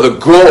power of the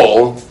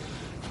goal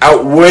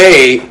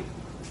outweigh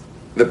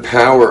the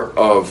power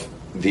of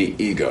the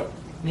ego.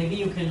 Maybe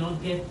you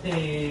cannot get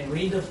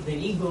rid of the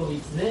ego,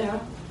 it's there,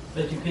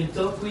 but you can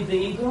talk with the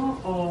ego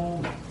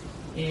or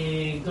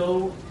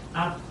go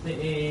up,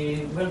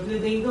 work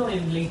with the ego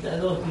and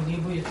להתעלות. In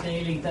Hebrew you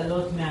say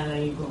להתעלות מעל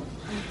האגו.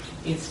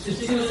 It's to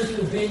choose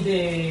to build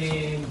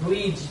a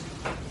bridge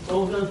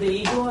over the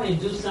ego and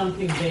do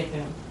something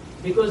better.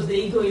 Because the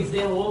ego is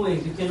there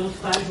always. You cannot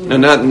fight with No,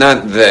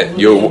 not that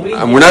you.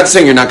 We're not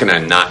saying you're not going to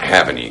not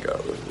have an ego.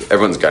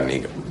 Everyone's got an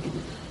ego.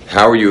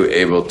 How are you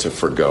able to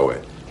forgo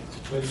it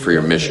for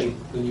your mission?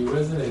 When you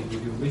resonate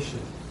with your mission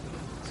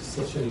to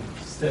such an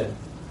extent,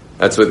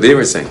 That's what they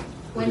were saying.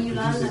 When you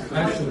learn that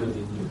passionate in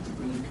you.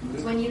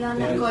 when you learn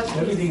that And God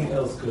everything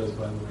else goes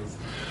by the way.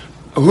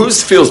 Who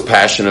feels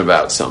passionate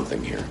about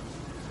something here?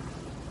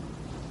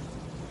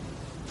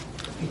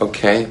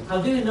 Okay.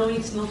 How do you know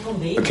it's not from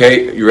the ego?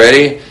 Okay, you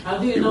ready? How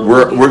do you know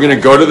We're going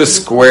to go to the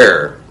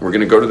square. We're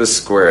going to go to the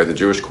square, the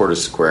Jewish Quarter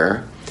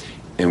Square,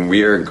 and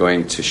we are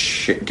going to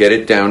get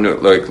it down to,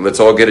 like, let's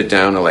all get it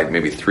down to like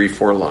maybe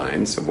 3-4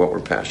 lines of what we're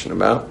passionate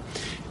about,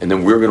 and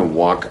then we're going to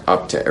walk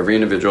up to every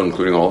individual,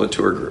 including all the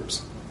tour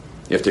groups.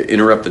 You have to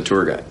interrupt the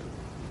tour guide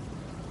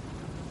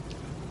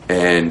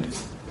and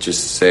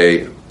just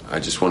say, I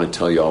just want to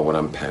tell you all what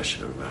I'm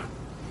passionate about.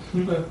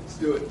 Let's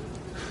do it.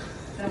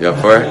 You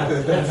up for it?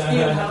 But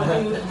still, how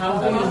do you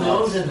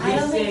know that I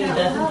don't this think that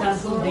doesn't come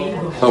helps. from the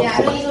ego? Oh, Yeah, boy.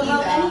 I It doesn't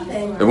help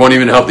anything. It won't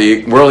even help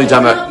we're only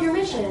talking Help about, your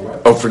mission.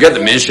 oh, forget the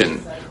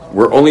mission.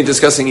 We're only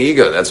discussing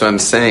ego. That's what I'm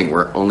saying.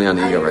 We're only on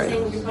ego right now.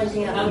 You're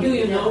pointing out How do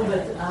you know?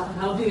 But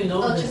how do you know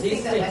Well, that just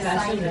this think that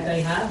passion that I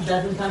have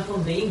doesn't come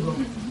from the ego?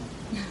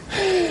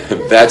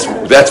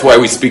 That's why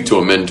we speak to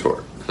a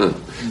mentor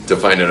to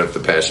find out if the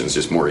passion is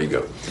just more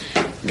ego.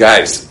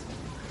 Guys,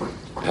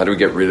 how do we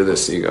get rid of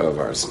this ego of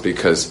ours?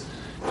 Because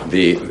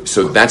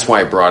so that's why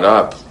I brought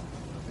up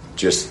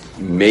just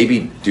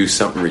maybe do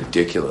something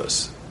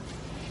ridiculous.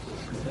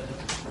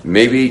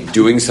 Maybe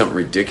doing something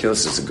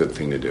ridiculous is a good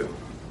thing to do.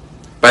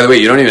 By the way,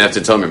 you don't even have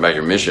to tell me about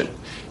your mission.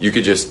 You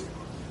could just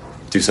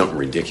do something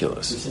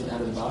ridiculous. Something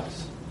out of the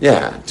box.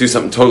 Yeah, do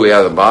something totally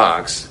out of the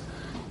box.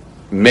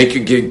 Make a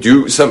gig,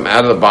 do something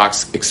out of the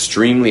box,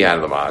 extremely out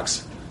of the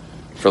box,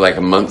 for like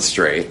a month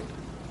straight,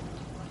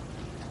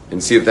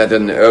 and see if that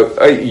doesn't.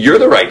 You're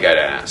the right guy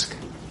to ask.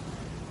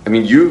 I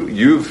mean,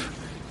 you've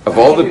of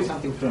all the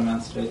something for a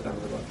month straight out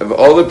of the box. of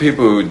all the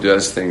people who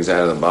does things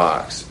out of the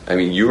box. I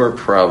mean, you are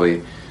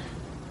probably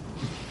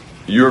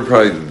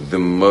the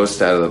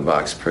most out of the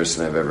box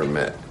person I've ever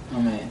met.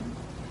 Oh man.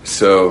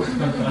 So,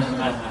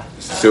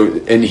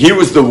 and he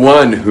was the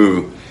one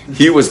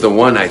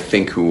I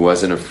think who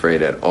wasn't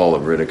afraid at all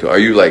of ridicule. Are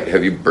you like,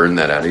 have you burned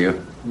that out of you?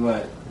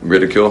 What?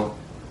 Ridicule?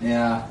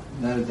 Yeah.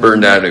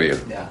 Burned out of you.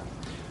 Yeah.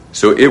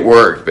 So it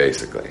worked,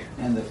 basically.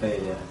 And the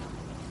failure.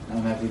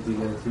 I'm happy to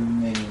go through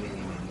many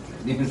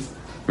failures.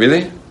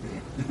 Really?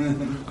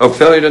 Oh,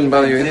 failure doesn't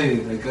bother you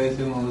either? I go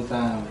through them all the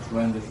time. It's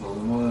wonderful.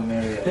 The more the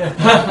merrier.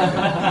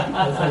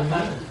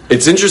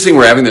 It's interesting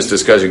we're having this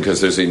discussion because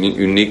there's a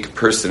unique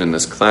person in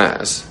this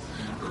class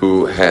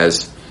who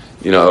has,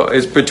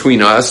 it's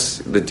between us,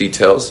 the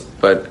details,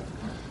 but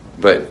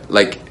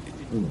like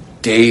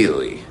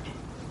daily,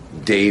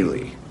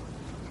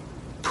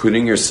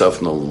 putting yourself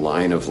in the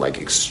line of like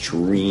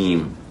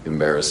extreme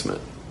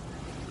embarrassment.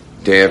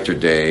 Day after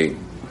day,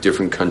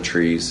 different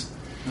countries.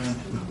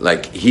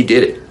 Like he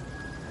did it.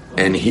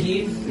 And Give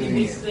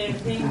is the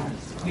thing,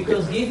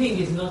 because giving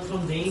is not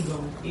from the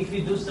ego. If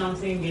you do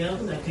something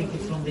else, I think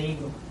it's from the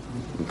ego.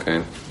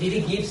 Okay. Did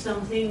he give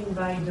something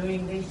by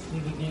doing this?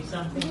 Did he give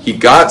something? He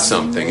got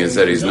something, is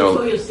that he's Not no...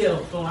 for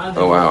yourself, for others.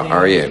 Oh wow,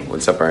 Aryeh.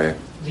 What's up, Aryeh?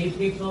 Did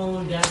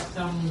people get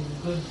some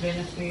good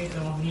benefit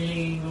or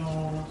healing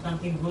or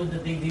something good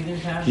that they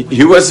didn't have?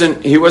 He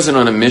wasn't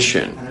on a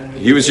mission.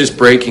 He was just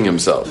breaking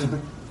himself.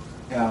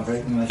 Yeah, I'm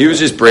breaking myself. He was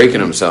just breaking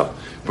himself.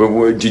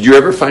 But did you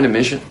ever find a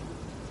mission?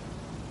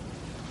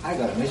 I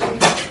got a mission.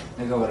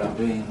 I got what I'm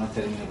doing. I'm not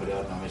telling anybody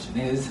what my mission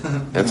is.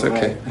 That's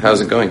okay.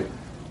 How's it going?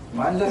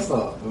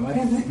 Wonderful.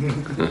 Amazing.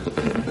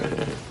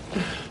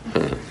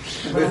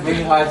 With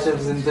many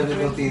hardships and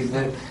difficulties,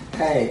 but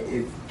hey,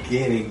 it's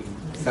getting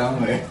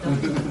somewhere.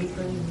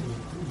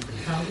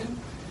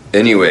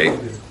 Anyway,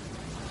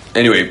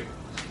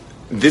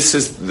 this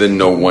is the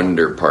no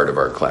wonder part of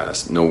our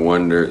class. No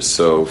wonder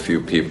so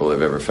few people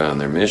have ever found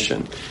their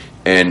mission.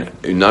 And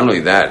not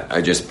only that,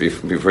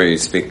 before you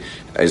speak,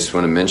 I just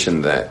want to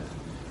mention that,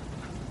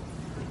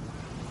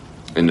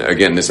 and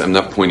again, I'm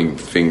not pointing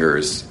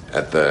fingers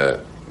at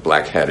the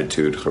black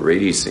attitude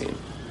Haredi scene,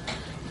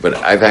 but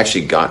I've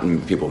actually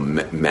gotten people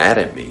mad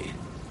at me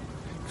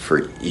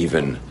for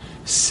even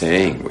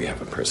saying we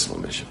have a personal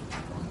mission.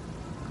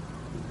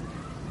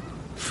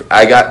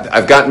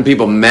 I've gotten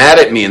people mad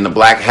at me in the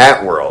black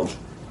hat world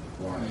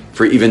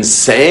for even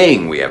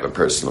saying we have a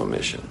personal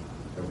mission.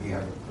 That we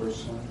have a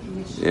personal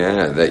mission.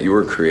 Yeah, that you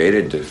were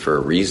created for a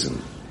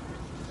reason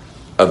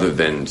other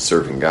than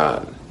serving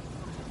God.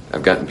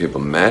 I've gotten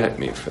people mad at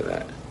me for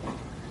that.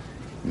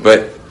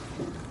 But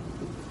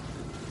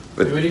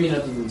What do you mean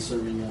other than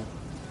serving God?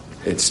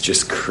 It's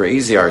just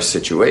crazy, our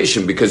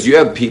situation, because you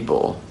have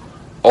people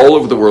all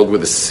over the world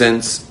with a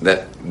sense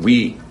that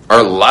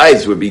our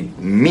lives would be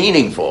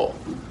meaningful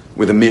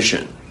with a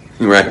mission,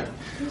 right?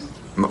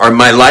 Or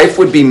my life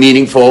would be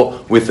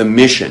meaningful with a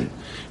mission.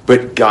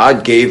 But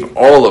God gave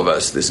all of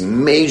us this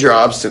major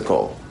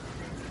obstacle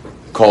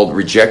called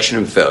rejection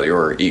and failure,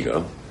 or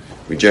ego.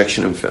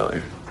 Rejection and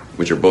failure,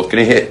 which are both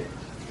going to hit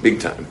big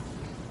time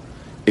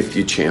if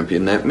you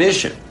champion that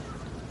mission.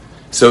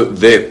 So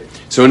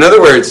in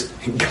other words,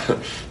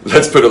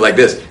 let's put it like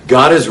this.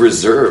 God has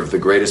reserved the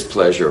greatest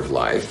pleasure of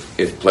life,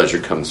 if pleasure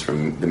comes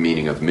from the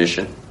meaning of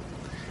mission.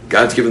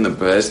 God's given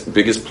the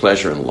biggest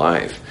pleasure in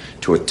life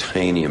to a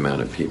tiny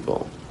amount of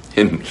people.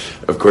 And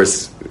of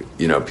course,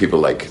 people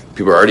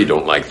already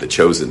don't like the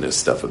chosenness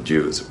stuff of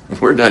Jews.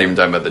 We're not even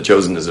talking about the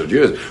chosenness of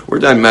Jews. We're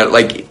talking about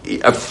like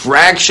a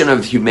fraction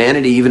of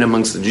humanity, even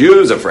amongst the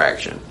Jews, a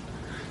fraction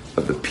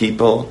of the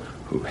people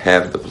who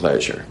have the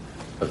pleasure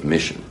of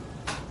mission.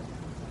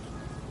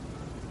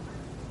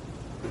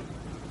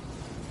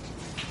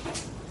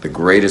 The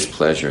greatest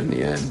pleasure in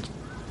the end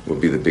will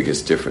be the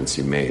biggest difference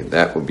you made.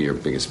 That will be your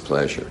biggest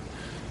pleasure.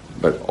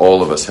 But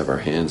all of us have our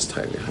hands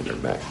tied behind our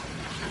back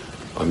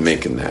on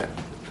making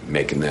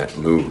that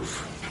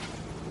move.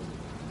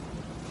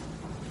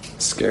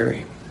 It's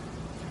scary.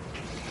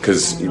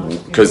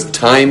 Because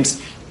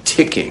time's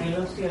ticking. I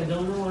lost you. I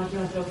don't know what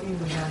you're talking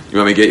about. You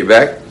want me to get you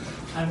back?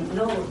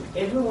 No,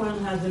 everyone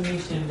has a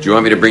mission. Do you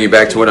want me to bring you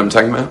back to what I'm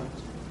talking about?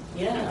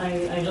 Yeah,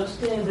 I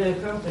lost the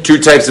purpose. Two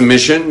types of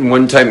mission.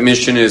 One type of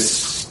mission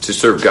is to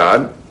serve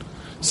God.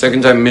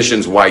 Second type of mission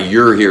is why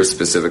you're here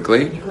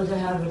specifically. Because I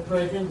have a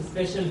present,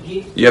 special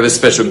gift. You have a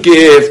special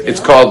gift. It's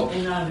called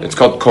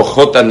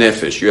kochot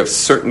nefesh. You have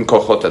certain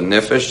kochot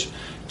nefesh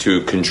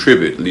to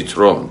contribute,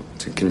 litrom,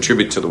 to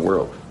contribute to the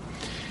world.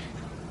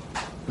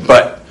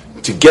 But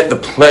to get the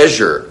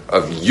pleasure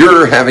of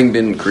your having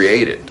been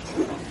created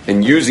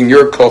and using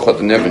your kochot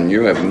nefesh,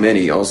 you have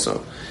many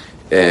also,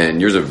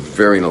 and yours are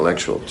very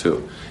intellectual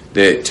too.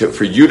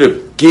 For you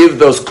to give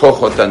those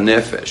kochot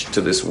nefesh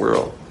to this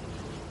world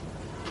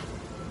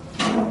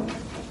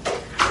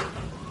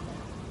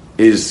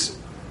is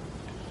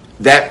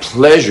that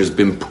pleasure's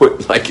been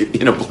put like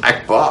in a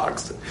black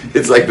box.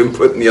 It's like been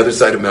put in the other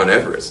side of Mount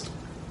Everest.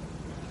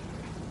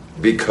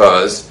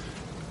 Because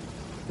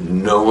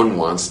no one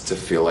wants to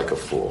feel like a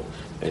fool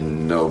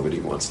and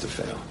nobody wants to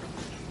fail.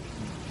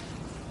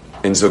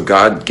 And so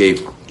God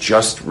gave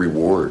just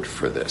reward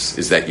for this,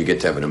 is that you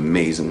get to have an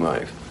amazing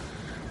life.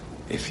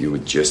 If you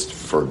would just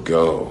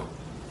forgo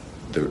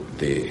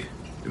the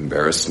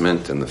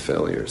embarrassment and the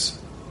failures.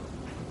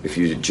 If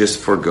you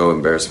just forgo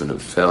embarrassment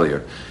and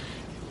failure,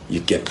 you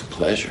get the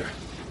pleasure.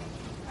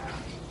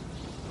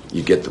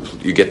 You get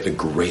the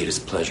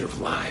greatest pleasure of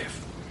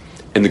life.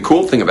 And the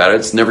cool thing about it,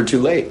 it's never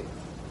too late.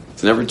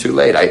 It's never too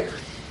late.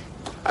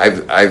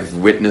 I've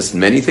witnessed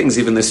many things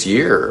even this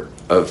year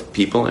of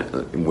people,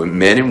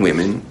 men and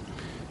women,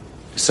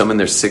 some in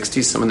their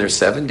 60s, some in their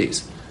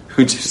 70s,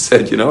 who just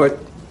said, you know what,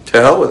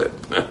 to hell with it.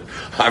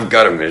 I've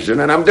got a mission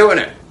and I'm doing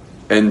it.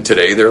 And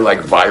today they're like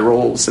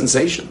viral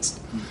sensations.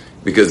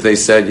 Because they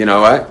said, you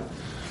know what?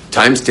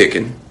 Time's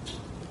ticking.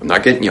 I'm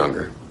not getting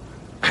younger.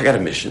 I got a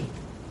mission.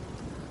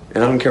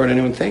 And I don't care what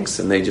anyone thinks.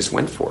 And they just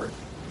went for it.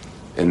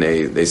 And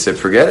they said,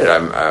 forget it.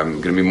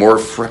 I'm going to be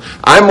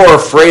I'm more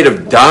afraid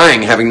of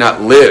dying having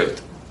not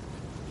lived.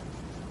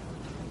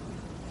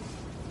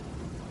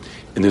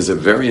 And there's a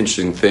very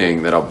interesting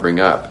thing that I'll bring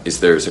up.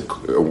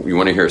 You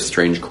want to hear a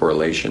strange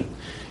correlation?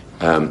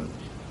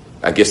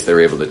 I guess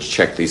they're able to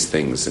check these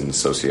things in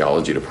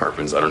sociology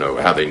departments. I don't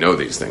know how they know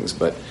these things,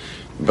 but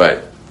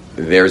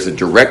there's a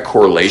direct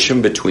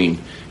correlation between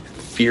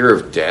fear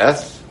of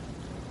death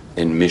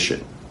and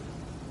mission.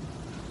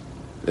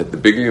 That the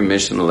bigger your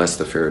mission, the less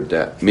the fear of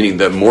death. Meaning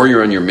the more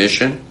you're on your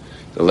mission,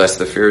 the less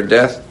the fear of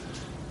death.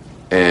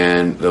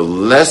 And the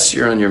less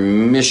you're on your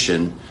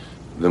mission,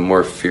 the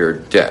more fear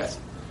of death.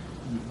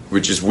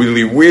 Which is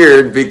really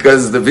weird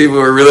because the people who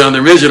are really on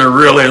their mission are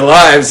really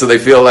alive, so they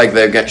feel like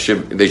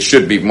they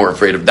should be more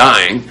afraid of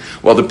dying.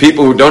 While the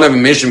people who don't have a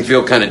mission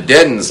feel kind of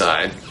dead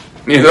inside.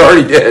 They're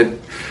already dead.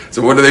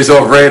 So what are they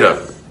so afraid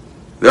of?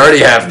 They're already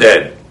half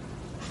dead.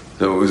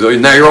 So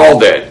now you're all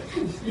dead.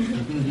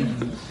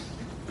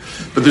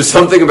 But there's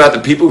something about the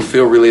people who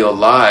feel really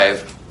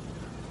alive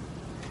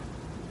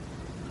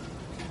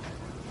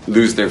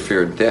lose their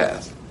fear of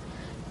death.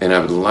 And I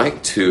would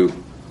like to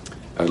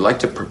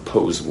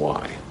propose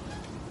why.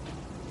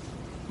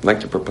 I'd like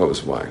to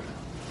propose why.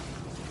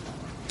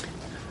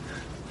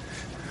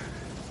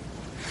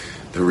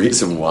 The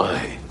reason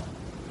why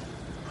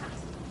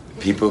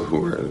people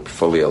who are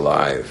fully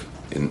alive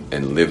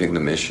and living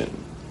the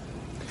mission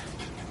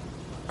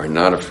are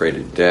not afraid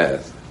of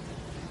death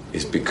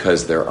is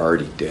because they're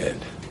already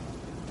dead.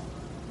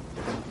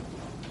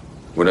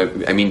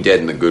 I mean dead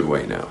in the good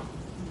way now.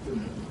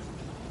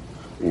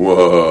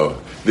 Whoa,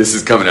 this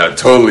is coming out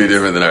totally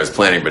different than I was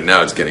planning, but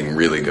now it's getting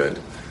really good.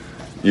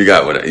 You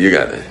got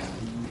it.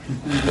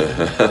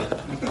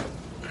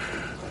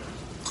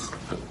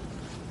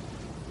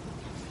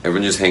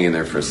 Everyone just hang in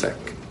there for a sec.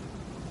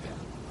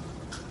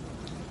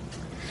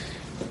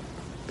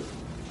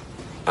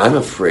 I'm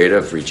afraid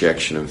of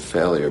rejection and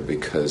failure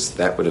because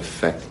that would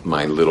affect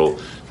my little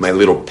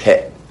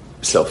pet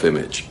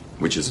self-image,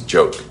 which is a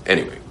joke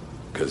anyway.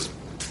 Because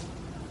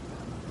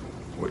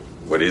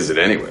what is it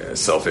anyway? A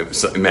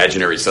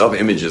imaginary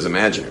self-image is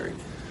imaginary.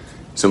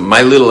 So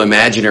my little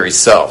imaginary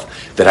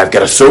self that I've got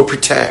to so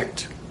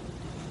protect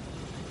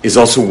is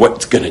also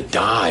what's going to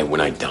die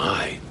when I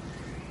die.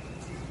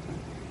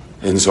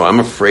 And so I'm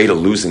afraid of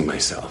losing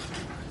myself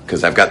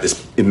because I've got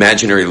this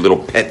imaginary little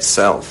pet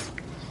self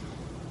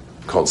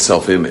called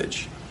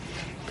self-image.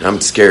 And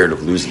I'm scared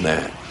of losing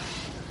that.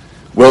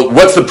 Well,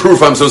 what's the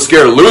proof I'm so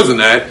scared of losing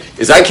that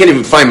is I can't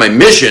even find my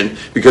mission,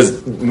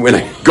 because when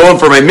I go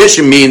for my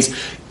mission means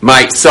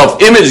my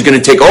self-image is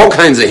going to take all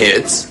kinds of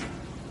hits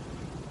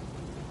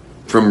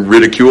from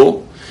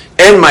ridicule,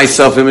 and my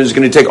self-image is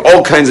going to take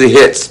all kinds of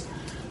hits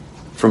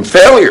from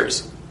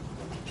failures.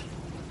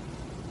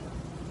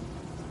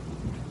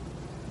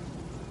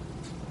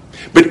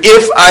 But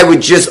if I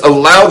would just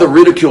allow the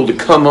ridicule to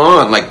come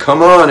on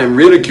and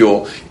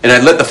ridicule, and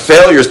I'd let the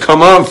failures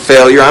come on,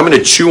 failure, I'm going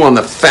to chew on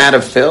the fat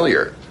of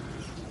failure.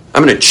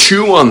 I'm going to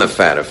chew on the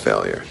fat of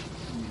failure.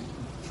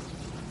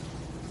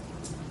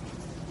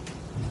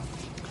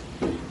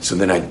 So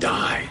then I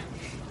die.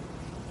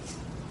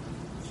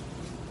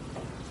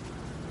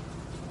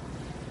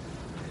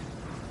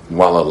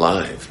 While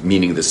alive,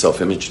 meaning the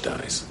self-image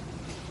dies.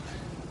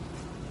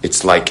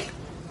 It's like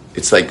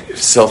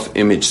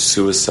self-image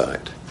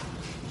suicide.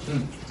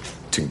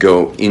 To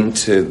go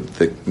into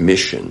the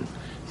mission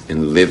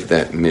and live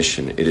that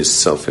mission, it is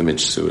self-image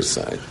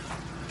suicide.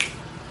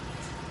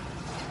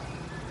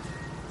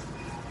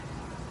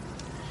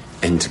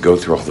 And to go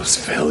through all those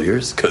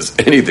failures, because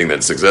anything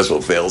that's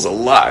successful fails a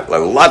lot.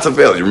 Like lots of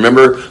failures.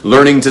 Remember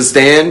learning to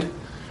stand?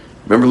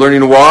 Remember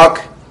learning to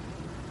walk?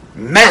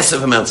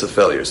 Massive amounts of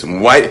failures.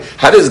 And why?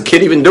 How does a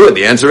kid even do it?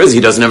 The answer is he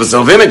doesn't have a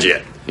self-image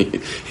yet.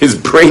 His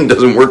brain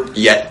doesn't work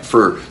yet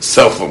for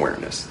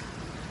self-awareness.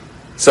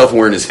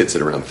 Self-awareness hits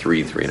at around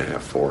 3.5,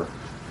 4.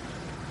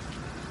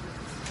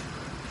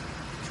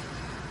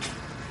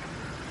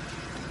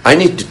 I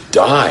need to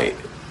die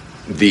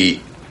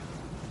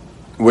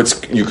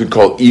what's you could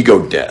call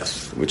ego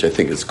death, which I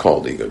think is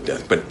called ego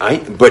death. But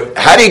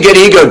how do you get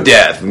ego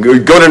death?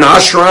 You go to an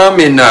ashram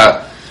in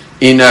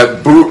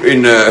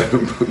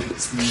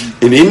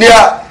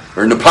India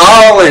or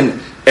Nepal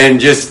and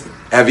just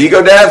have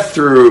ego death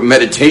through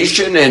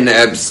meditation and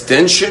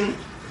abstention?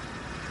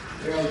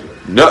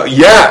 No,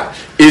 yeah.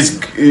 Is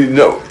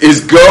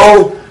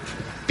go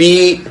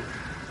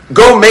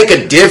make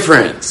a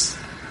difference.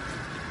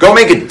 Go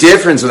make a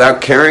difference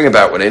without caring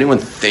about what anyone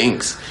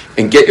thinks,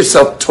 and get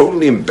yourself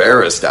totally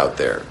embarrassed out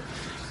there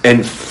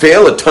and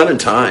fail a ton of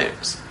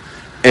times.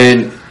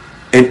 And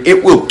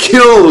it will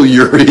kill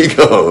your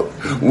ego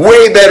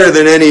way better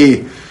than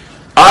any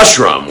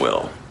ashram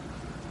will.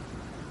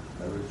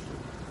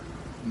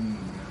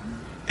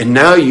 And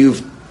now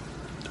you've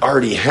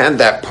already had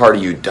that part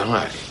of you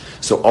die.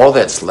 So all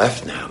that's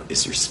left now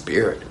is your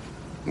spirit.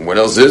 What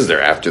else is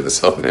there after the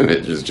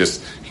self-image? Is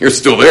just, you're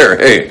still there.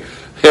 Hey,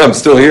 I'm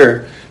still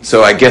here.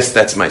 So I guess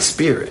that's my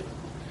spirit.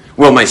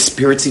 Well, my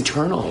spirit's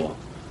eternal.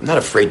 I'm not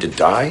afraid to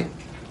die.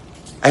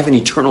 I have an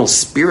eternal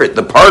spirit.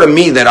 The part of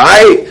me that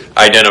I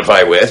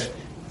identify with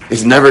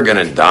is never going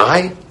to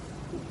die.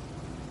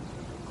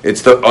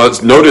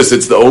 Notice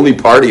it's the only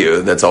part of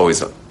you that's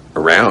always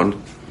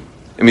around.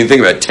 I mean,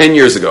 think about it. 10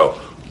 years ago,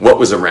 what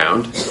was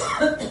around?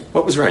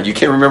 What was around? You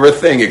can't remember a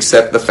thing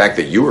except the fact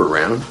that you were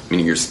around,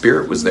 meaning your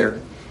spirit was there.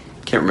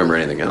 Can't remember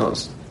anything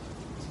else.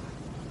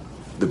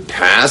 The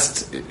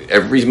past,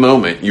 every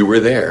moment you were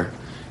there.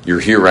 You're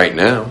here right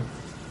now.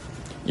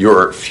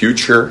 Your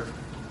future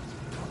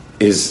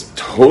is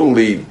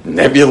totally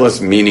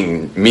nebulous,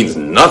 means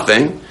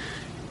nothing.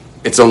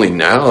 It's only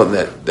now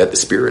that the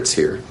spirit's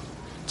here.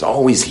 It's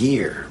always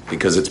here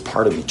because it's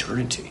part of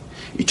eternity.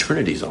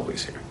 Eternity is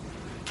always here.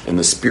 And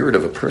the spirit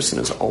of a person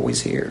is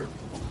always here.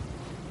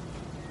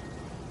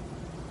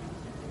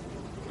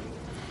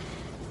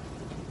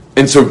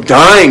 And so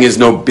dying is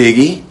no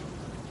biggie.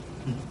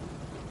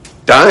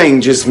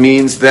 Dying just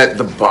means that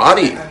the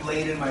body... I'm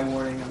late in my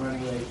warning. I'm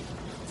running late.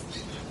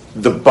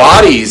 The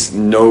body's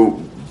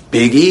no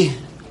biggie.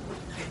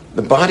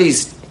 The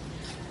body's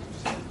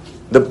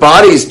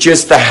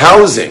just the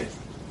housing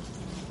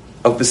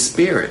of the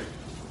spirit.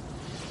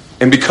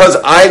 And because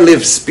I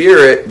live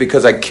spirit,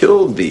 because I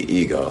killed the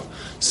ego,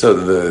 so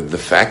the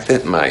fact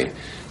that my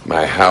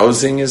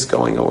housing is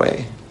going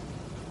away.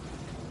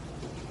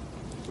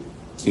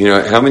 You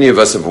know, how many of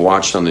us have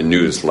watched on the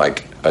news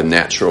like a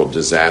natural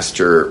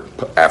disaster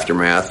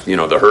aftermath? You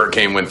know, the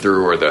hurricane went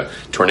through, or the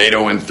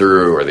tornado went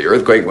through, or the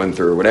earthquake went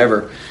through, or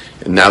whatever.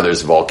 And now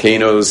there's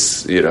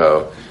volcanoes, you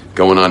know,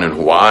 going on in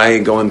Hawaii,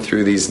 going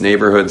through these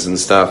neighborhoods and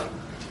stuff.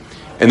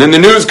 And then the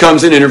news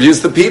comes and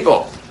interviews the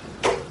people.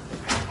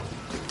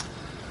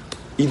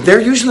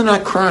 They're usually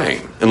not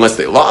crying unless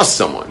they lost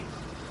someone.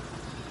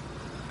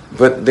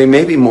 But they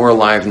may be more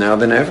alive now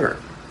than ever.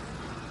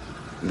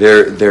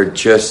 They're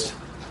just...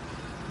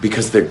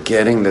 because they're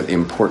getting that the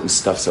important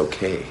stuff's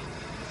okay.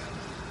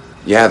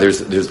 Yeah,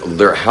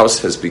 their house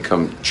has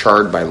become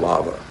charred by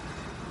lava,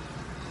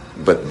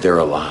 but they're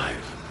alive.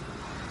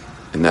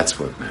 And that's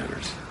what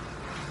matters.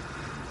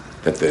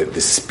 That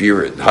the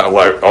spirit,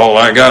 all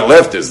I got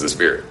left is the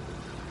spirit.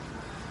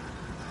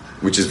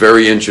 Which is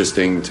very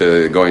interesting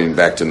to going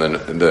back to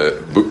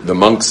the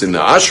monks in the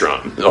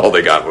ashram. All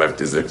they got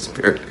left is their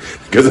spirit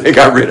because they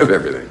got rid of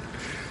everything.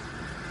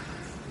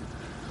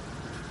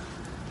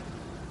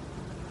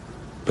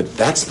 But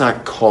that's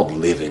not called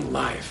living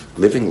life.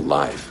 Living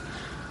life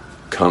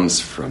comes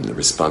from the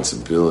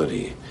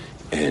responsibility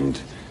and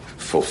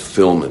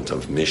fulfillment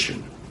of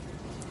mission.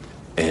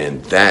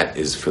 And that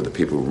is for the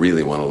people who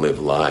really want to live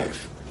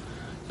life.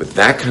 But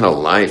that kind of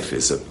life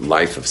is a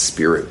life of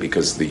spirit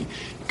because the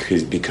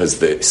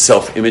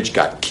self-image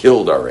got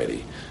killed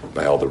already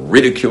by all the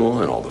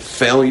ridicule and all the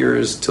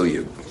failures till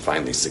you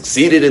finally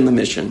succeeded in the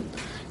mission.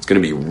 It's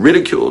going to be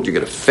ridiculed. You're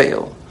going to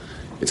fail.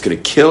 It's going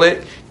to kill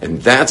it.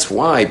 And that's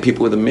why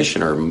people with a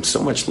mission are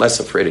so much less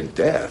afraid of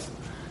death,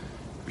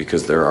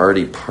 because they're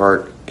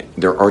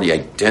already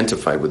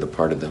identified with the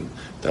part of them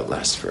that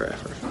lasts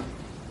forever.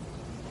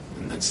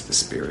 And that's the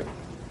spirit,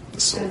 the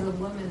soul.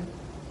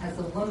 As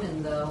a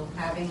woman, though,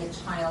 having a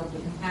child, you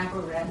can have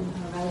a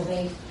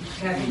revelation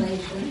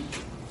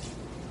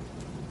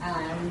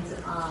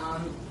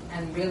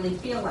and really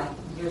feel like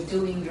you're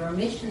doing your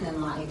mission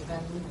in life,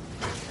 and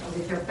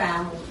with your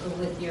family,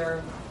 with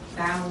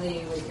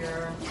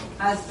your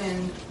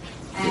husband,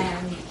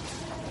 and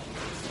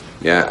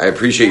yeah, I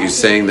appreciate you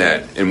saying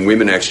that. And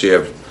women actually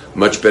have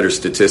much better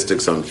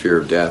statistics on fear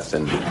of death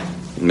and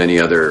many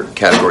other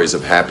categories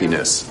of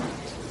happiness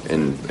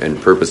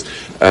and purpose.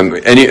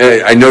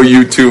 I know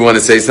you two want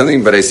to say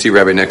something, but I see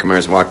Rabbi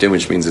Neckemeyer walked in,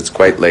 which means it's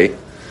quite late.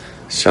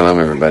 Shalom,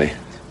 everybody.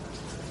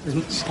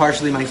 It's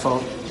partially my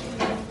fault.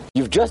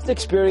 You've just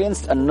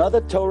experienced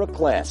another Torah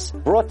class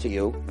brought to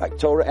you by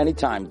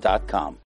TorahAnytime.com.